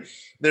it's like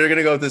they're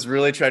gonna go with this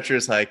really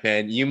treacherous hike,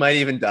 man. You might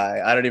even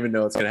die. I don't even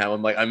know what's gonna happen.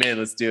 I'm like, I'm in,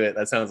 let's do it.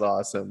 That sounds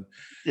awesome.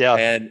 Yeah.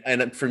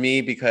 And for me,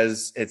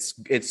 because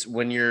it's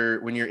when you're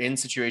in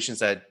situations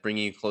that bring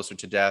you closer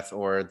to death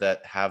or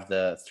that have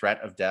the threat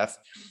of death,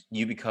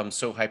 you become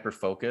so hyper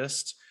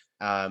focused.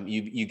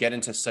 You get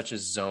into such a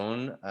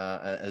zone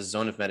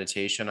of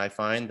meditation, I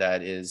find,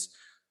 that is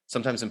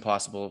sometimes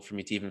impossible for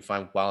me to even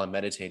find while I'm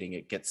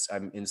meditating.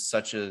 I'm in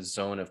such a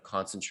zone of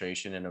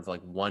concentration and of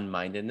like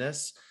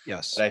one-mindedness.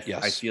 Yes. That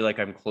I feel like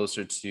I'm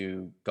closer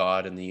to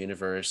God and the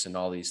universe and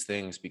all these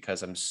things,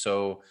 because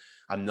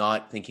I'm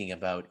not thinking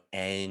about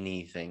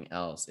anything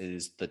else. It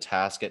is the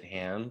task at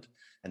hand,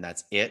 and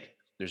that's it.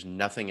 There's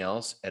nothing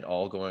else at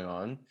all going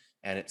on.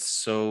 And it's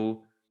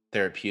so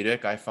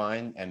therapeutic, I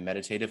find, and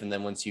meditative. And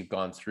then once you've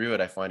gone through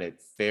it, I find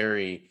it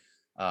very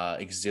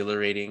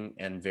exhilarating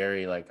and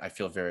very like, I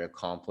feel very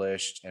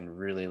accomplished and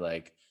really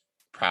like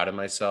proud of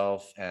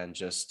myself. And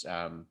just,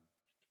 I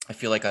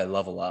feel like I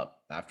level up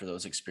after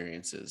those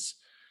experiences.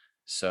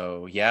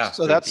 So yeah.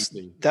 So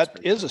that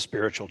is a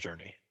spiritual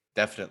journey.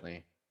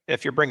 Definitely.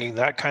 If you're bringing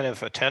that kind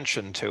of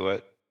attention to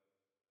it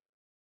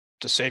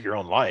to save your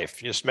own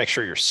life, you just make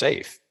sure you're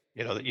safe.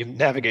 that you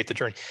navigate the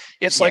journey.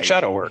 It's Yeah, like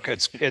shadow work.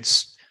 It's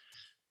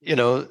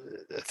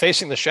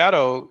facing the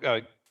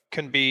shadow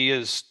can be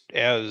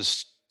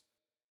as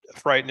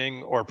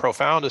frightening or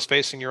profound as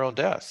facing your own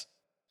death.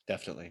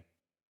 definitely.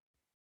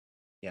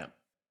 Yeah.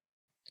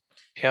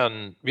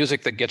 And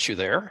music that gets you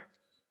there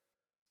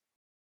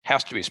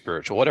has to be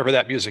spiritual, whatever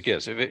that music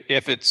is.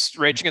 If it's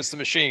Rage Against the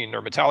Machine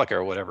or Metallica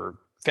or whatever,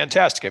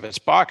 fantastic. If it's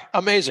Bach,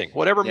 amazing.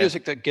 Whatever Yeah.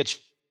 music that gets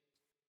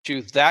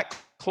you that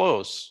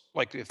close,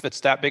 like if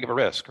it's that big of a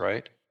risk,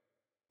 right?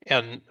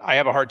 And I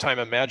have a hard time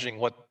imagining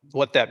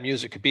what that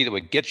music could be that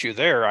would get you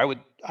there.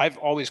 I've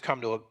always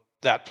come to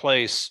that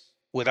place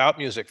without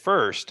music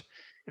first,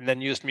 and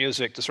then used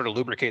music to sort of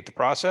lubricate the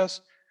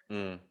process.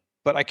 Mm.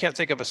 But I can't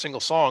think of a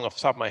single song off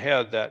the top of my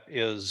head that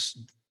is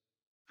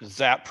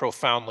that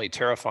profoundly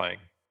terrifying.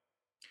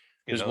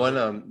 There's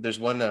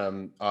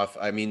one off.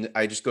 I mean,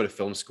 I just go to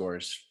film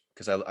scores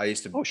because I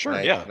used to, Oh,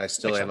 sure, yeah, and I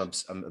still makes am.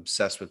 sense. I'm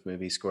obsessed with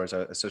movie scores.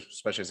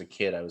 Especially as a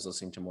kid, I was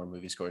listening to more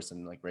movie scores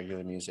than like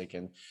regular music.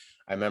 And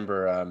I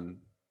remember, I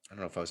don't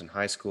know if I was in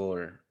high school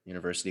or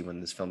university when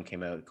this film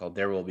came out called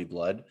There Will Be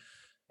Blood,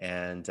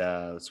 and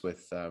it's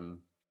with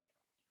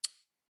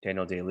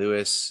Daniel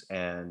Day-Lewis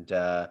and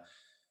I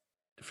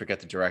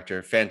forget the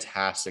director.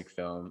 Fantastic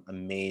film,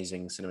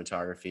 amazing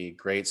cinematography,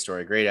 great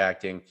story, great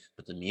acting,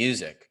 but the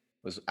music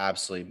was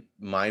absolutely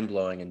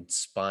mind-blowing and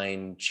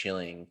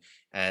spine-chilling.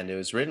 And it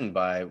was written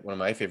by one of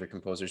my favorite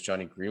composers,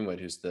 Johnny Greenwood,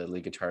 who's the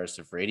lead guitarist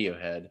of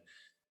Radiohead,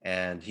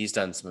 and he's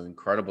done some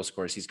incredible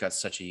scores. He's got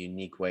such a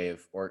unique way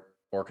of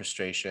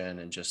orchestration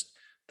and just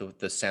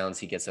the sounds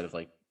he gets out of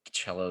like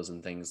cellos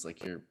and things.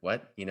 Like, you're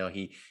what,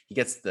 he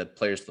gets the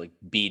players to like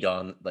beat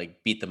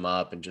them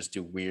up and just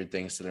do weird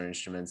things to their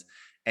instruments.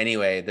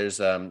 Anyway, there's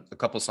a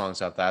couple songs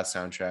off that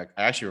soundtrack.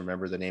 I actually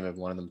remember the name of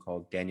one of them,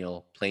 called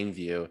Daniel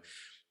Plainview,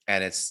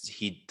 and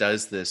he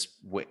does this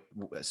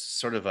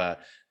sort of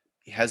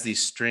he has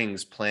these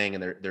strings playing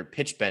and they're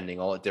pitch bending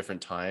all at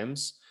different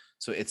times,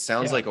 so it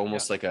sounds like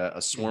almost like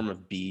a swarm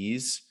of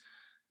bees,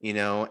 and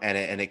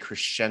it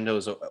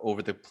crescendos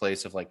over the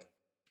place of like,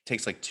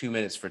 takes like 2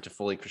 minutes for it to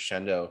fully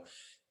crescendo,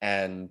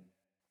 and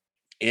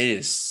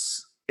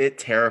it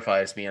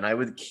terrifies me, and I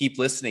would keep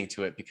listening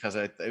to it because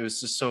it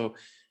was just so,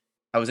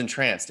 I was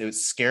entranced. It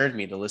scared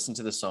me to listen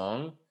to the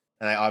song,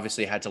 and I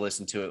obviously had to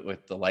listen to it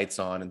with the lights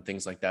on and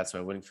things like that, so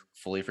I wouldn't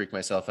fully freak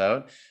myself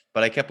out.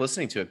 But I kept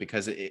listening to it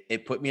because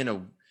it put me in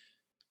a.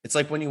 It's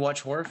like when you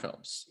watch horror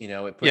films,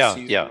 it puts Yeah,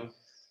 you. yeah.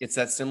 It's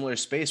that similar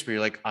space where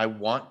you're like, I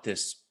want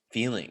this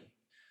feeling,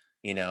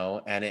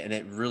 and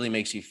it really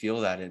makes you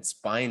feel that. And it's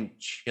spine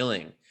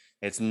chilling.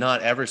 It's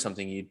not ever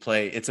something you'd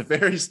play.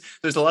 There's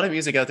a lot of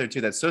music out there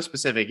too that's so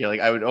specific. You're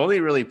like, I would only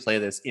really play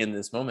this in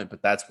this moment,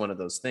 but that's one of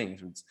those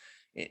things.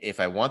 If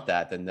I want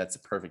that, then that's a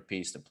perfect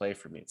piece to play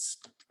for me.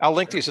 I'll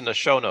link these in the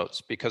show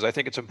notes because I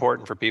think it's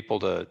important for people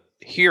to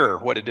hear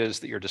what it is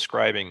that you're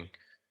describing,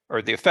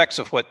 or the effects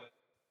of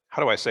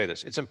how do I say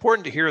this? It's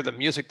important to hear the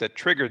music that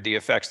triggered the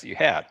effects that you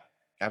had.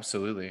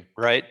 Absolutely.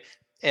 Right.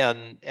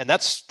 And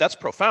that's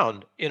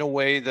profound in a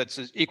way that's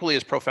equally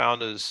as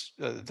profound as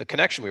the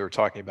connection we were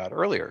talking about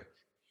earlier.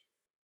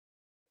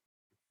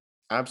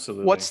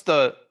 Absolutely. What's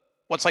the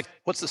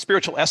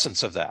spiritual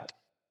essence of that?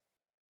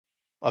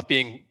 Of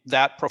being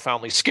that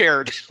profoundly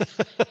scared?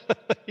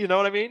 You know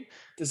what I mean?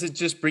 Does it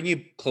just bring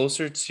you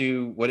closer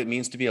to what it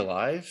means to be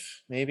alive?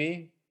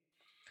 Maybe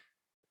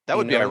that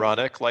would be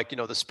ironic. Like,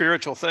 the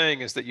spiritual thing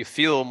is that you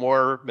feel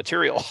more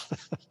material.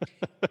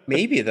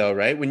 Maybe though,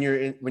 right? When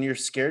you're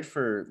scared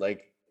for,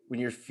 like, when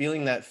you're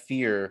feeling that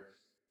fear,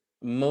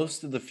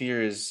 most of the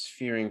fear is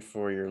fearing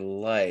for your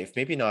life.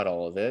 Maybe not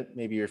all of it.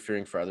 Maybe you're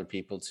fearing for other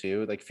people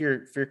too. Like,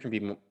 fear can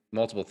be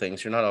multiple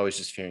things. You're not always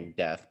just fearing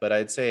death, but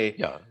I'd say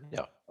yeah.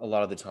 A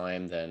lot of the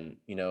time, then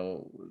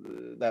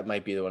that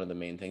might be one of the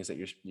main things that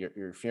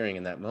you're fearing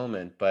in that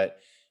moment. But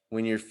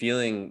when you're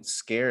feeling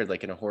scared,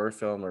 like in a horror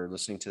film or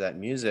listening to that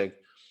music,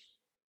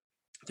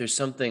 there's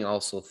something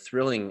also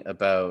thrilling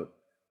about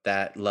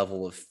that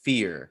level of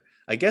fear.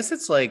 I guess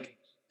it's like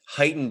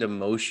heightened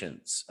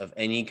emotions of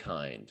any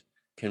kind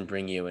can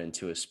bring you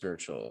into a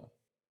spiritual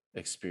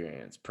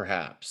experience,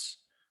 perhaps.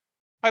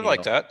 I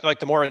like that.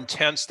 Like, the more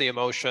intense the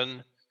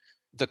emotion,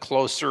 the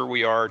closer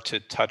we are to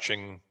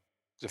touching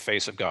the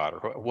face of God,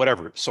 or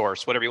whatever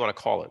source, whatever you want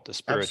to call it, the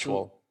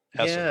spiritual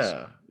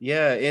essence.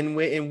 Yeah. In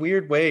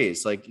weird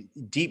ways, like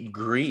deep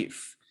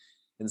grief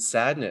and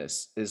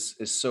sadness is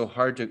so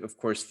hard to, of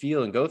course,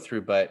 feel and go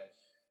through. But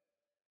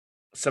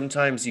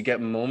sometimes you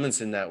get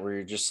moments in that where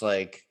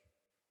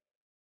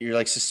you're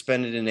like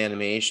suspended in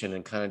animation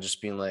and kind of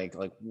just being like,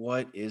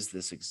 what is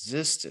this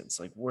existence?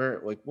 Like,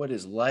 what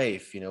is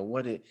life?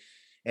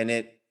 And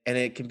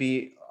it can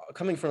be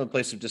coming from a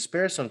place of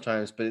despair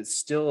sometimes, but it's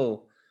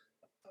still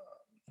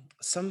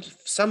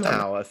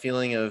somehow a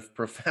feeling of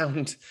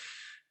profound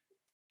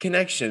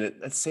connection at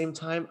the same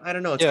time. I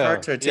don't know. It's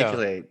hard to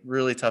articulate.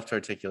 Really tough to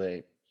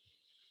articulate.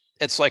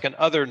 It's like an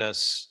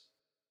otherness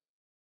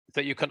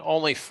that you can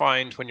only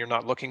find when you're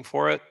not looking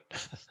for it.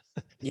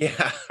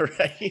 Yeah,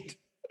 right.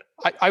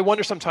 I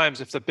wonder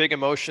sometimes if the big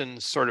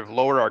emotions sort of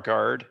lower our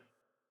guard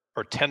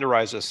or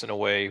tenderize us in a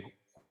way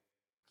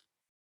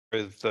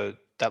with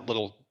that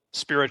little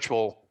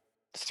spiritual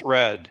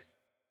thread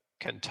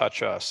can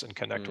touch us and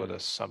connect with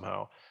us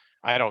somehow.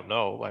 I don't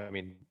know. I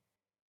mean,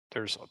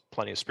 there's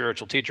plenty of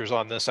spiritual teachers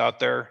on this out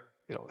there.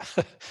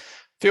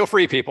 Feel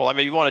free, people. I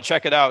mean, you want to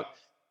check it out.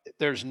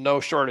 There's no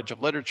shortage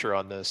of literature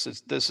on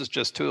this. This is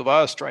just two of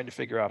us trying to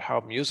figure out how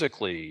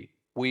musically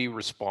we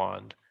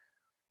respond,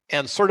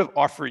 and sort of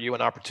offer you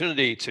an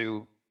opportunity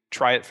to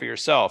try it for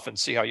yourself and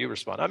see how you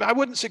respond. I mean, I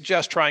wouldn't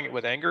suggest trying it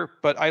with anger,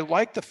 but I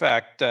like the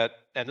fact that,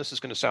 and this is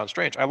going to sound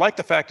strange, I like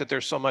the fact that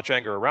there's so much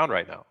anger around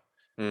right now.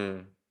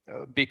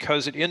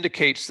 Because it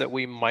indicates that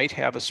we might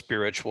have a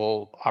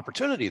spiritual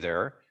opportunity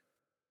there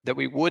that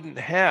we wouldn't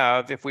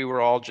have if we were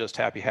all just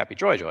happy, happy,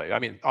 joy, joy. I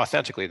mean,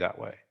 authentically that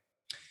way.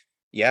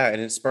 Yeah,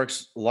 and it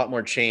sparks a lot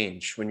more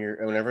change when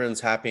everyone's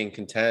happy and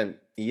content.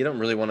 You don't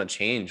really want to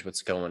change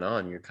what's going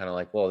on. You're kind of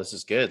like, well, this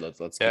is good. Let's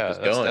keep this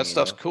going. That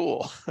stuff's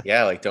cool.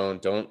 Yeah, like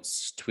don't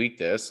tweak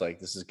this. Like,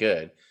 this is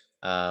good.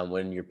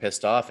 When you're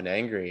pissed off and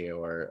angry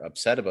or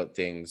upset about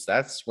things,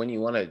 that's when you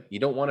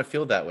don't want to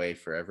feel that way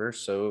forever.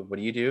 So what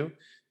do?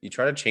 You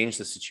try to change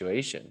the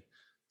situation.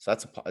 So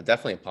that's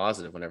definitely a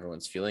positive when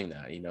everyone's feeling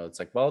that. It's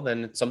like, well,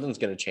 then something's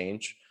going to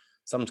change.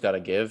 Something's got to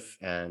give,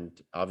 and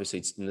obviously,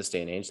 it's in this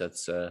day and age,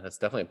 that's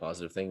definitely a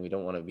positive thing. We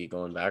don't want to be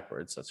going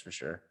backwards, that's for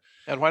sure.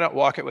 And why not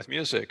walk it with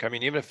music? I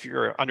mean, even if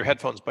you're under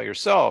headphones by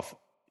yourself,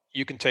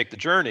 you can take the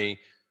journey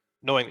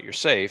knowing that you're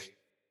safe.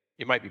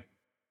 You might be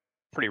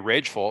pretty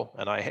rageful,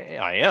 and I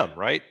am,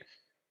 right?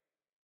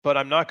 But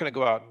I'm not going to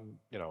go out and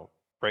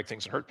break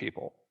things and hurt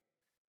people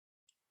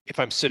if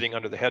I'm sitting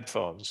under the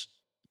headphones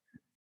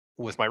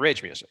with my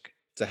rage music.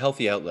 It's a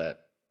healthy outlet,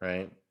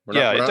 right? We're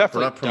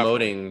not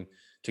promoting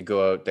to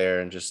go out there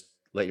and just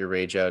let your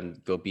rage out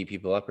and go beat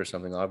people up or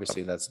something.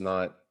 Obviously, that's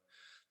not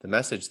the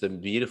message. The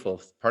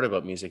beautiful part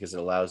about music is it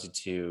allows you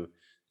to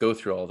go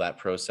through all that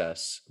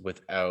process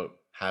without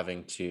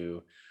having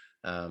to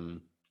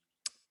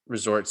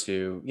resort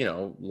to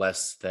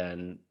less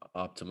than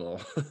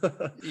optimal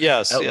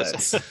yes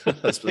outlets.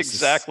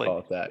 Exactly.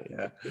 Call it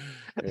that.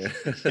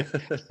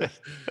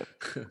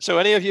 Yeah. So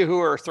any of you who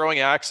are throwing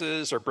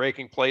axes or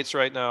breaking plates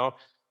right now,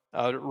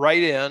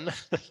 write in.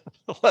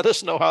 Let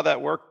us know how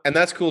that worked. And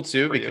that's cool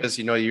too, because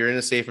you're in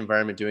a safe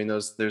environment doing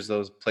those. There's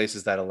those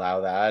places that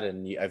allow that,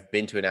 and I've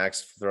been to an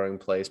axe throwing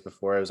place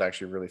before. It was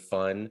actually really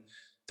fun.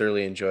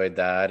 Thoroughly enjoyed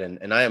that,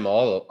 and I'm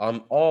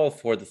all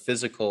for the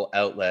physical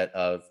outlet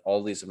of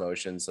all these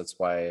emotions. That's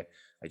why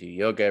I do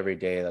yoga every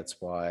day. That's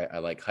why I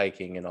like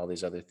hiking and all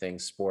these other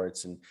things,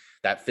 sports, and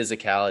that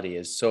physicality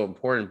is so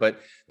important. But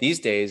these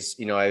days,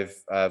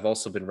 I've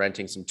also been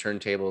renting some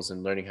turntables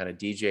and learning how to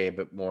DJ a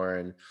bit more,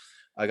 and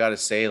I got to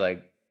say,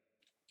 like,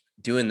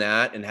 doing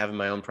that and having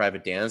my own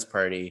private dance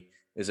party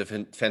is a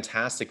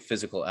fantastic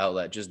physical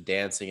outlet. Just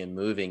dancing and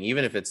moving,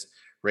 even if it's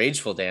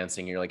rageful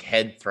dancing, you're like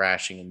head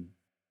thrashing and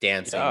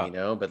dancing,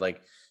 but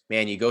like,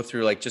 man, you go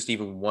through like just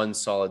even one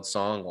solid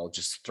song while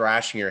just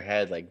thrashing your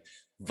head like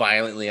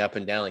violently up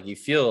and down. Like,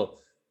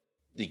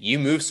 you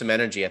move some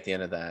energy at the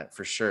end of that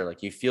for sure.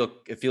 Like, it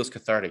feels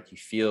cathartic. You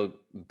feel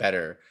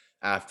better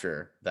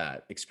after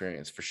that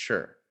experience for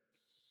sure.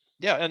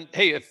 Yeah. And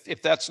hey,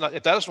 if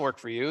that doesn't work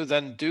for you,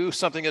 then do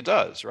something that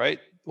does, right?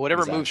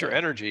 Whatever moves your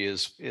energy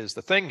is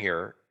the thing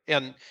here.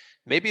 And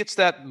maybe it's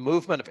that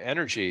movement of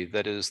energy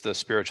that is the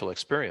spiritual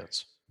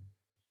experience.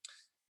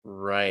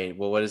 Right.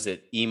 Well, what is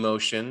it?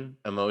 Emotion,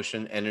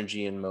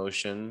 energy in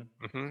motion.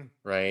 Mm-hmm.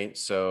 Right.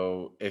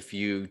 So if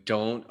you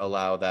don't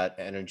allow that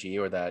energy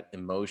or that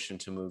emotion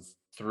to move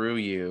through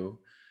you,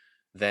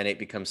 then it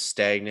becomes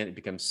stagnant, it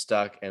becomes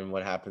stuck. And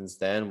what happens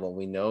then? Well,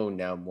 we know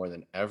now more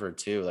than ever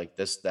too, like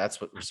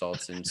that's what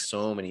results in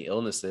so many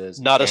illnesses.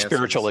 Not cancers. A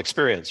spiritual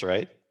experience,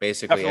 right?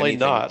 Basically, definitely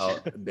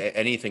not.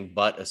 Anything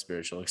but a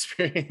spiritual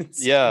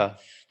experience. Yeah.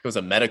 It was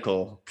a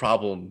medical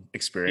problem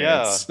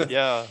experience.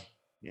 Yeah.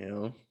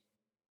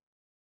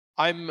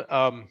 I'm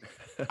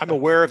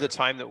aware of the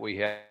time that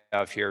we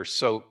have here.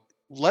 So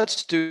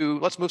let's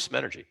move some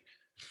energy.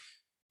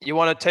 You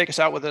want to take us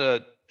out with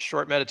a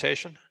short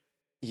meditation?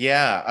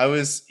 Yeah,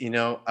 let's do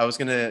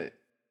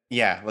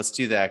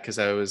that, because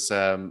I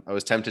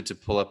was tempted to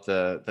pull up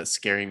the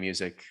scary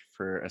music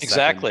for a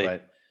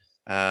second,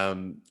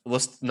 but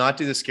let's not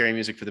do the scary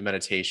music for the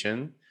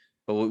meditation,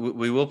 but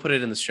we will put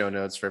it in the show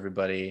notes for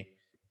everybody.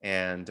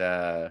 And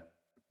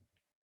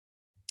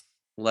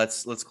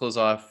let's close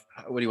off.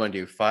 What do you want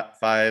to do?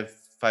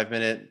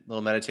 5-minute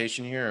little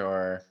meditation here,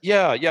 or?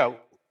 Yeah.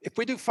 If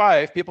we do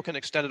 5, people can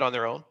extend it on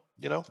their own,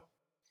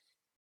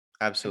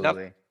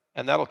 Absolutely.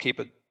 And that'll keep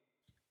it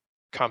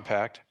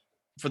compact.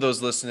 For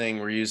those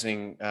listening, we're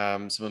using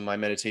some of my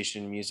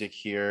meditation music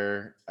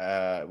here,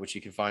 which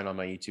you can find on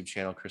my YouTube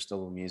channel, Chris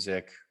Noble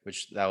Music,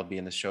 which that will be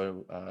in the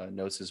show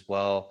notes as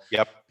well.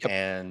 Yep.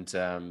 And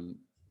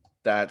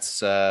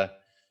that's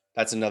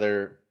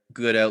another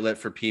good outlet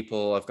for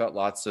people. I've got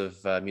lots of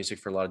music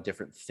for a lot of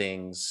different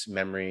things: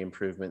 memory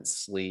improvement,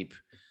 sleep,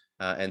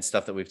 and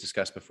stuff that we've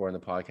discussed before in the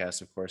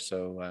podcast, of course.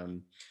 So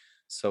I'm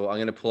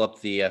going to pull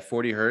up the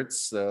 40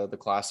 hertz, the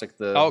classic,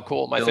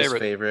 cool, my Bill's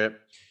favorite.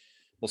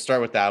 we'll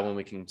start with that one.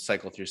 We can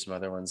cycle through some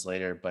other ones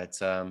later,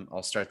 but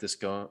I'll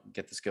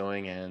get this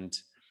going, and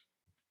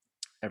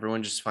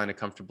everyone just find a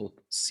comfortable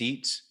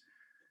seat,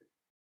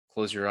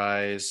 close your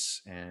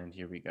eyes, and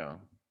here we go.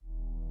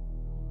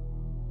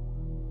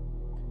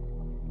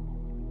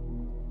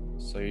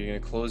 So you're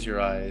going to close your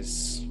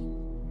eyes,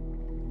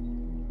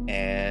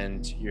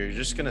 and you're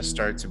just going to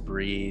start to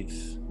breathe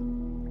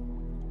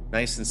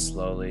nice and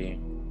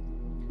slowly.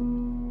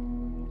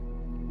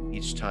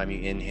 Each time you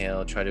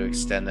inhale, try to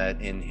extend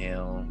that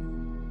inhale.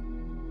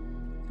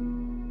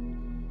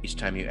 Each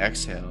time you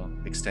exhale,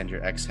 extend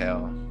your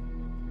exhale.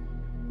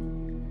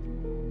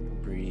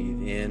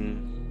 Breathe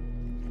in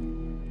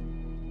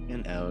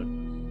and out.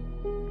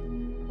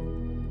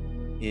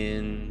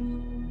 In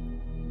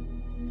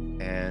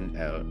and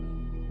out.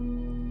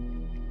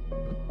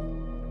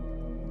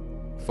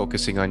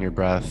 Focusing on your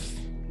breath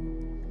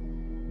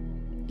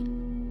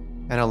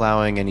and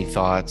allowing any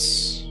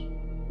thoughts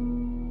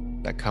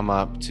that come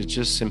up to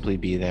just simply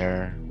be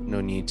there. No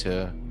need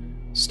to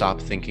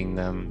stop thinking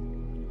them.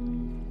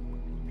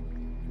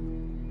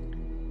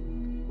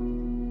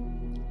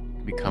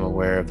 Become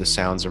aware of the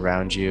sounds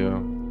around you.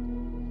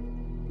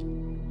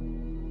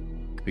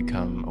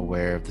 Become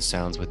aware of the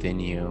sounds within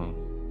you,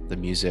 the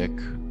music,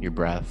 your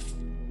breath.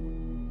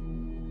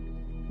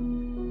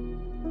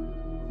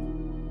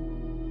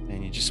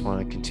 And you just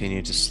want to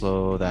continue to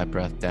slow that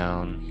breath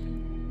down.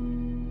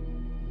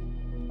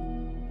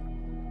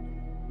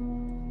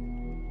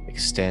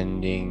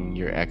 Extending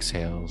your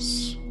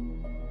exhales,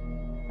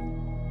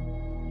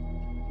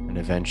 and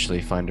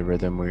eventually find a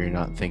rhythm where you're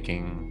not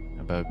thinking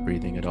about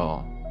breathing at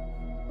all.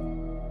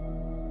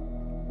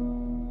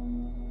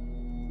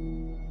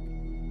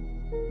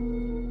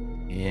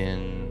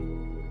 In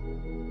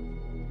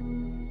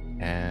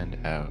and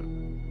out.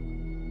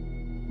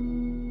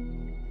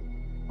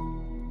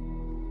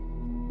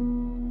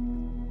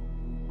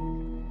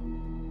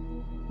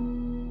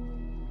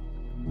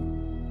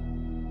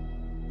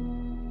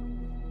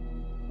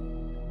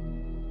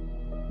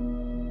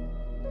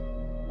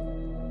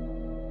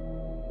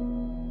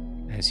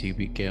 As you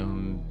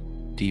become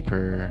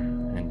deeper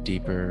and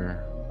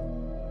deeper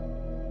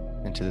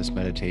into this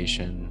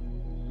meditation,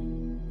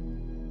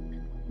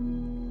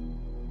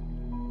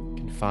 you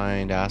can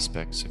find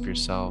aspects of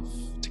yourself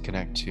to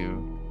connect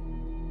to.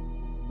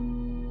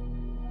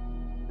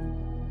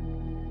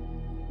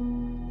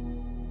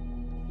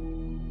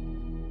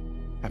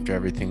 After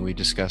everything we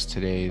discussed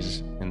today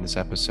in this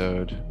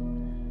episode,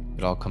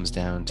 it all comes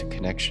down to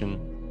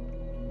connection.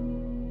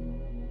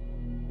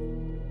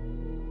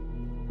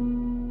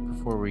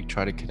 Before we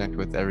try to connect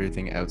with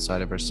everything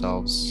outside of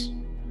ourselves,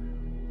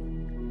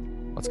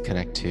 let's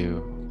connect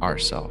to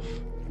ourself.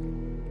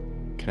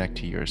 Connect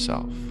to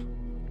yourself.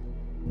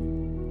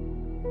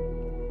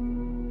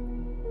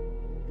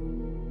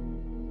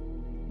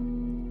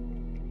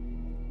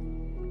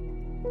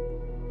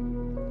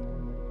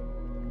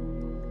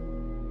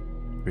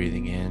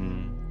 Breathing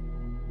in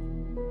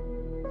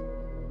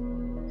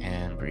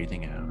and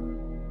breathing out.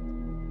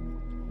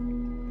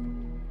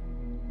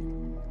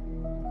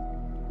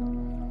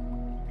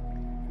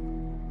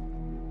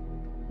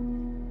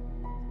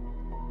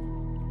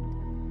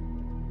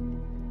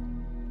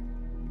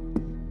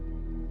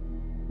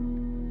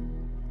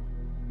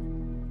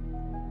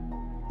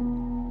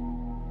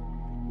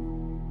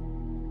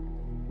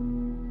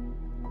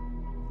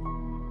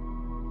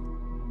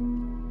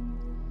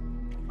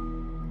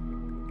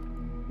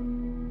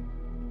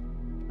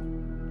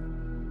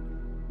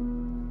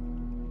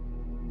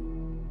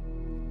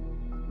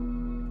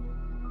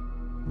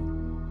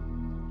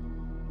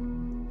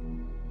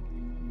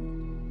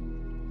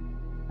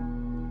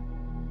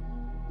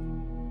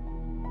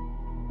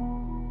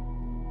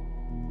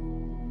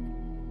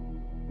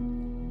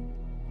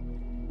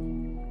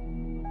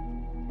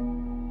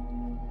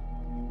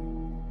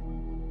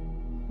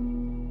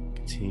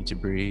 Continue to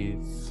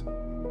breathe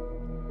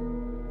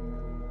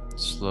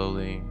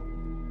slowly,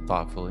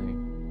 thoughtfully.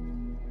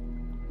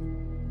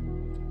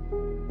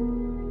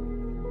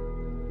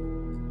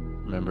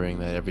 Remembering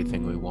that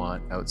everything we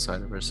want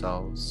outside of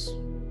ourselves,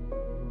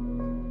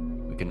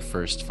 we can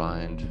first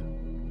find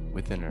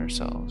within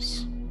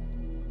ourselves.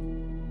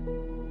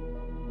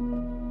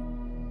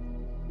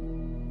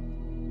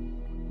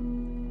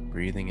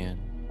 Breathing in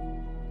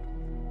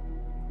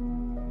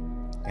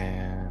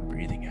and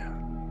breathing out.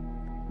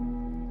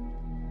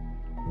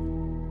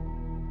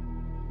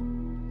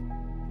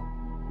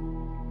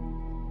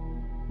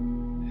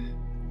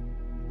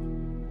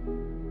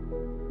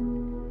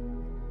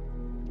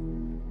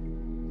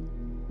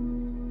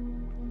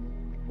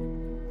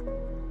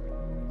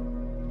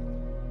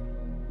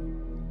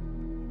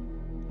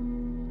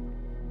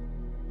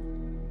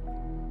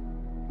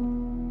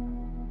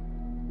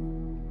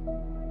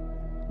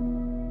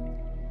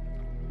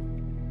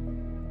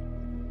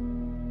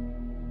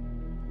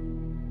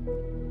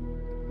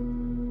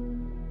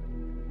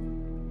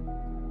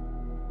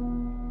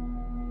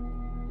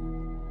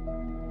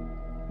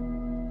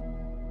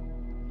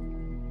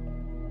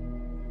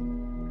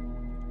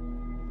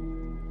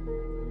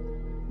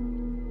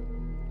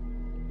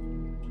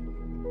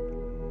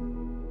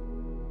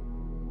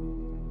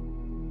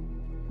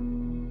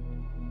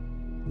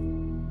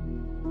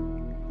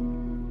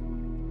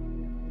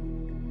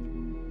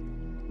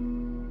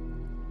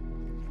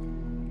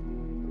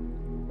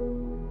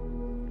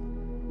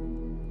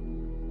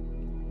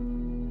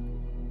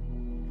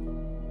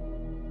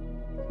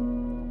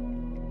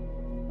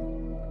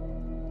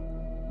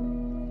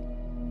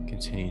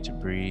 Continue to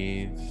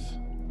breathe.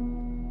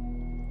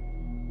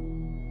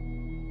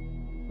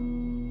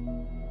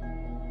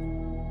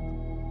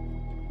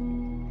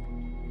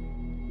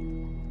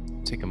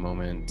 Take a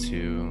moment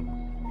to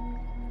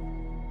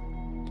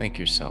thank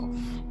yourself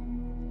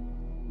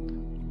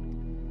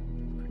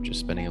for just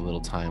spending a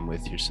little time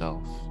with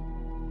yourself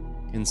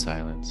in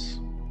silence,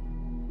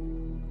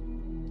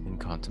 in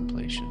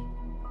contemplation.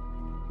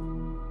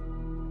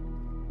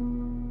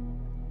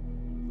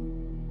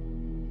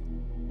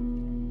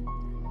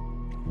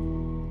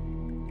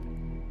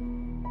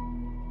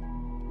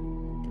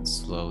 And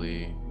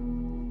slowly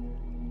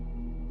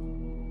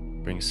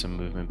bring some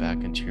movement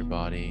back into your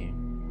body,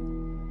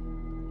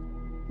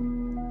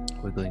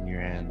 wiggling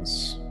your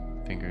hands,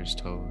 fingers,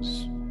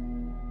 toes.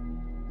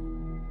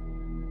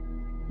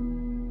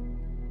 And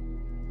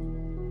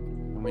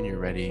when you're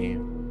ready,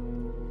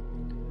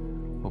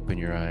 open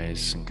your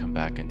eyes and come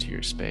back into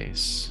your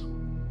space.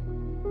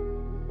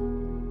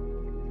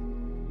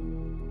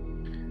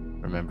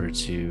 Remember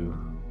to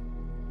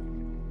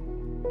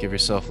give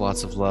yourself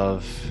lots of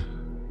love,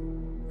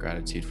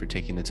 gratitude for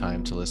taking the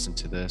time to listen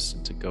to this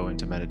and to go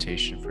into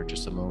meditation for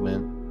just a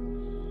moment.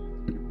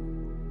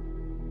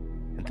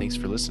 And thanks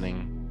for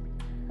listening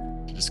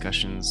to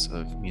discussions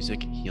of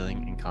music,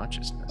 healing, and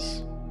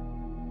consciousness.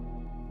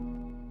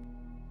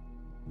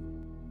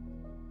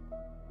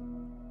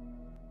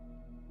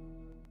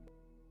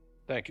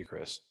 Thank you,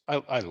 Chris.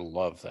 I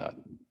love that.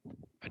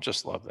 I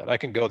just love that. I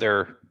can go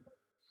there.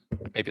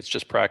 Maybe it's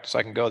just practice.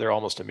 I can go there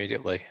almost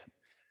immediately.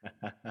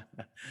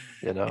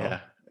 Yeah,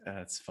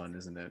 that's fun,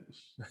 isn't it?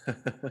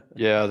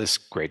 Yeah, this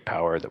great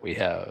power that we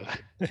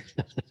have.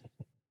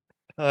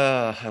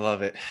 I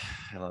love it.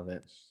 I love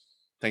it.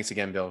 Thanks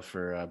again, Bill,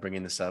 for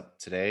bringing this up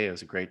today. It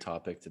was a great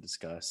topic to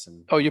discuss,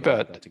 and Oh, you glad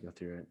we bet. got to go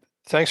through it.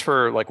 Thanks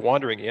for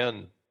wandering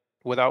in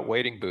without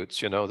wading boots.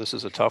 This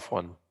is a tough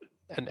one.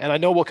 And I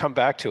know we'll come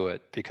back to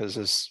it because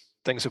as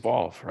things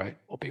evolve, right?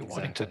 We'll be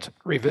wanting to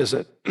Exactly.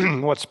 revisit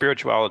what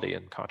spirituality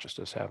and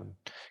consciousness have in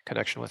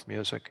connection with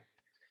music.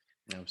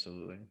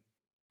 Absolutely.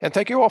 And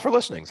thank you all for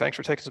listening. Thanks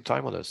for taking some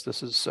time with us.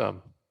 This is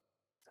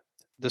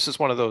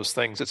one of those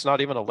things. It's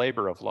not even a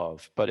labor of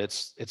love, but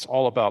it's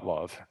all about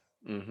love.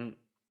 Mm-hmm.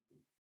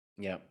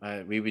 Yeah,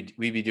 we'd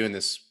be doing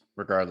this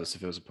regardless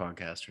if it was a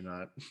podcast or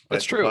not. But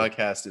That's true. The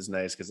podcast is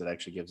nice because it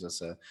actually gives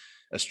us a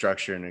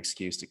structure and an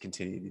excuse to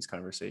continue these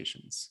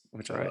conversations,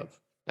 which I Right. love.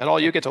 And all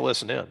you get to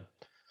listen in.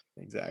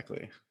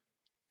 Exactly.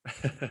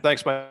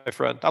 Thanks, my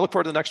friend. I look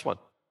forward to the next one.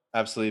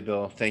 Absolutely,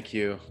 Bill. Thank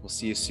you. We'll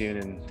see you soon,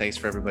 and thanks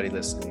for everybody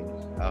listening.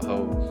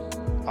 Aho.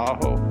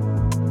 Aho.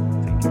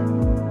 Thank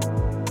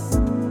you.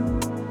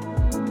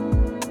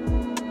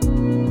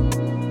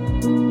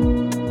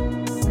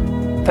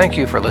 Thank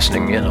you for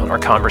listening in on our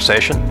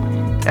conversation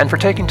and for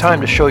taking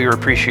time to show your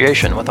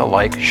appreciation with a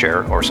like,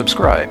 share, or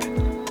subscribe.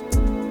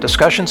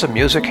 Discussions of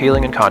Music,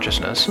 Healing, and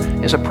Consciousness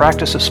is a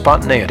practice of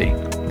spontaneity,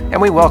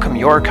 and we welcome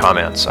your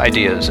comments,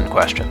 ideas, and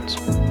questions.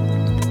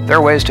 There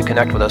are ways to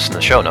connect with us in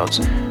the show notes,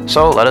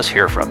 so let us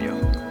hear from you.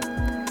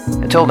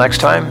 Until next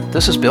time,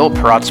 this is Bill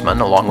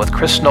Protzman along with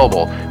Chris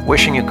Noble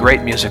wishing you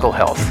great musical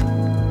health.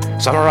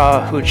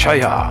 Samara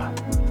Huchaya.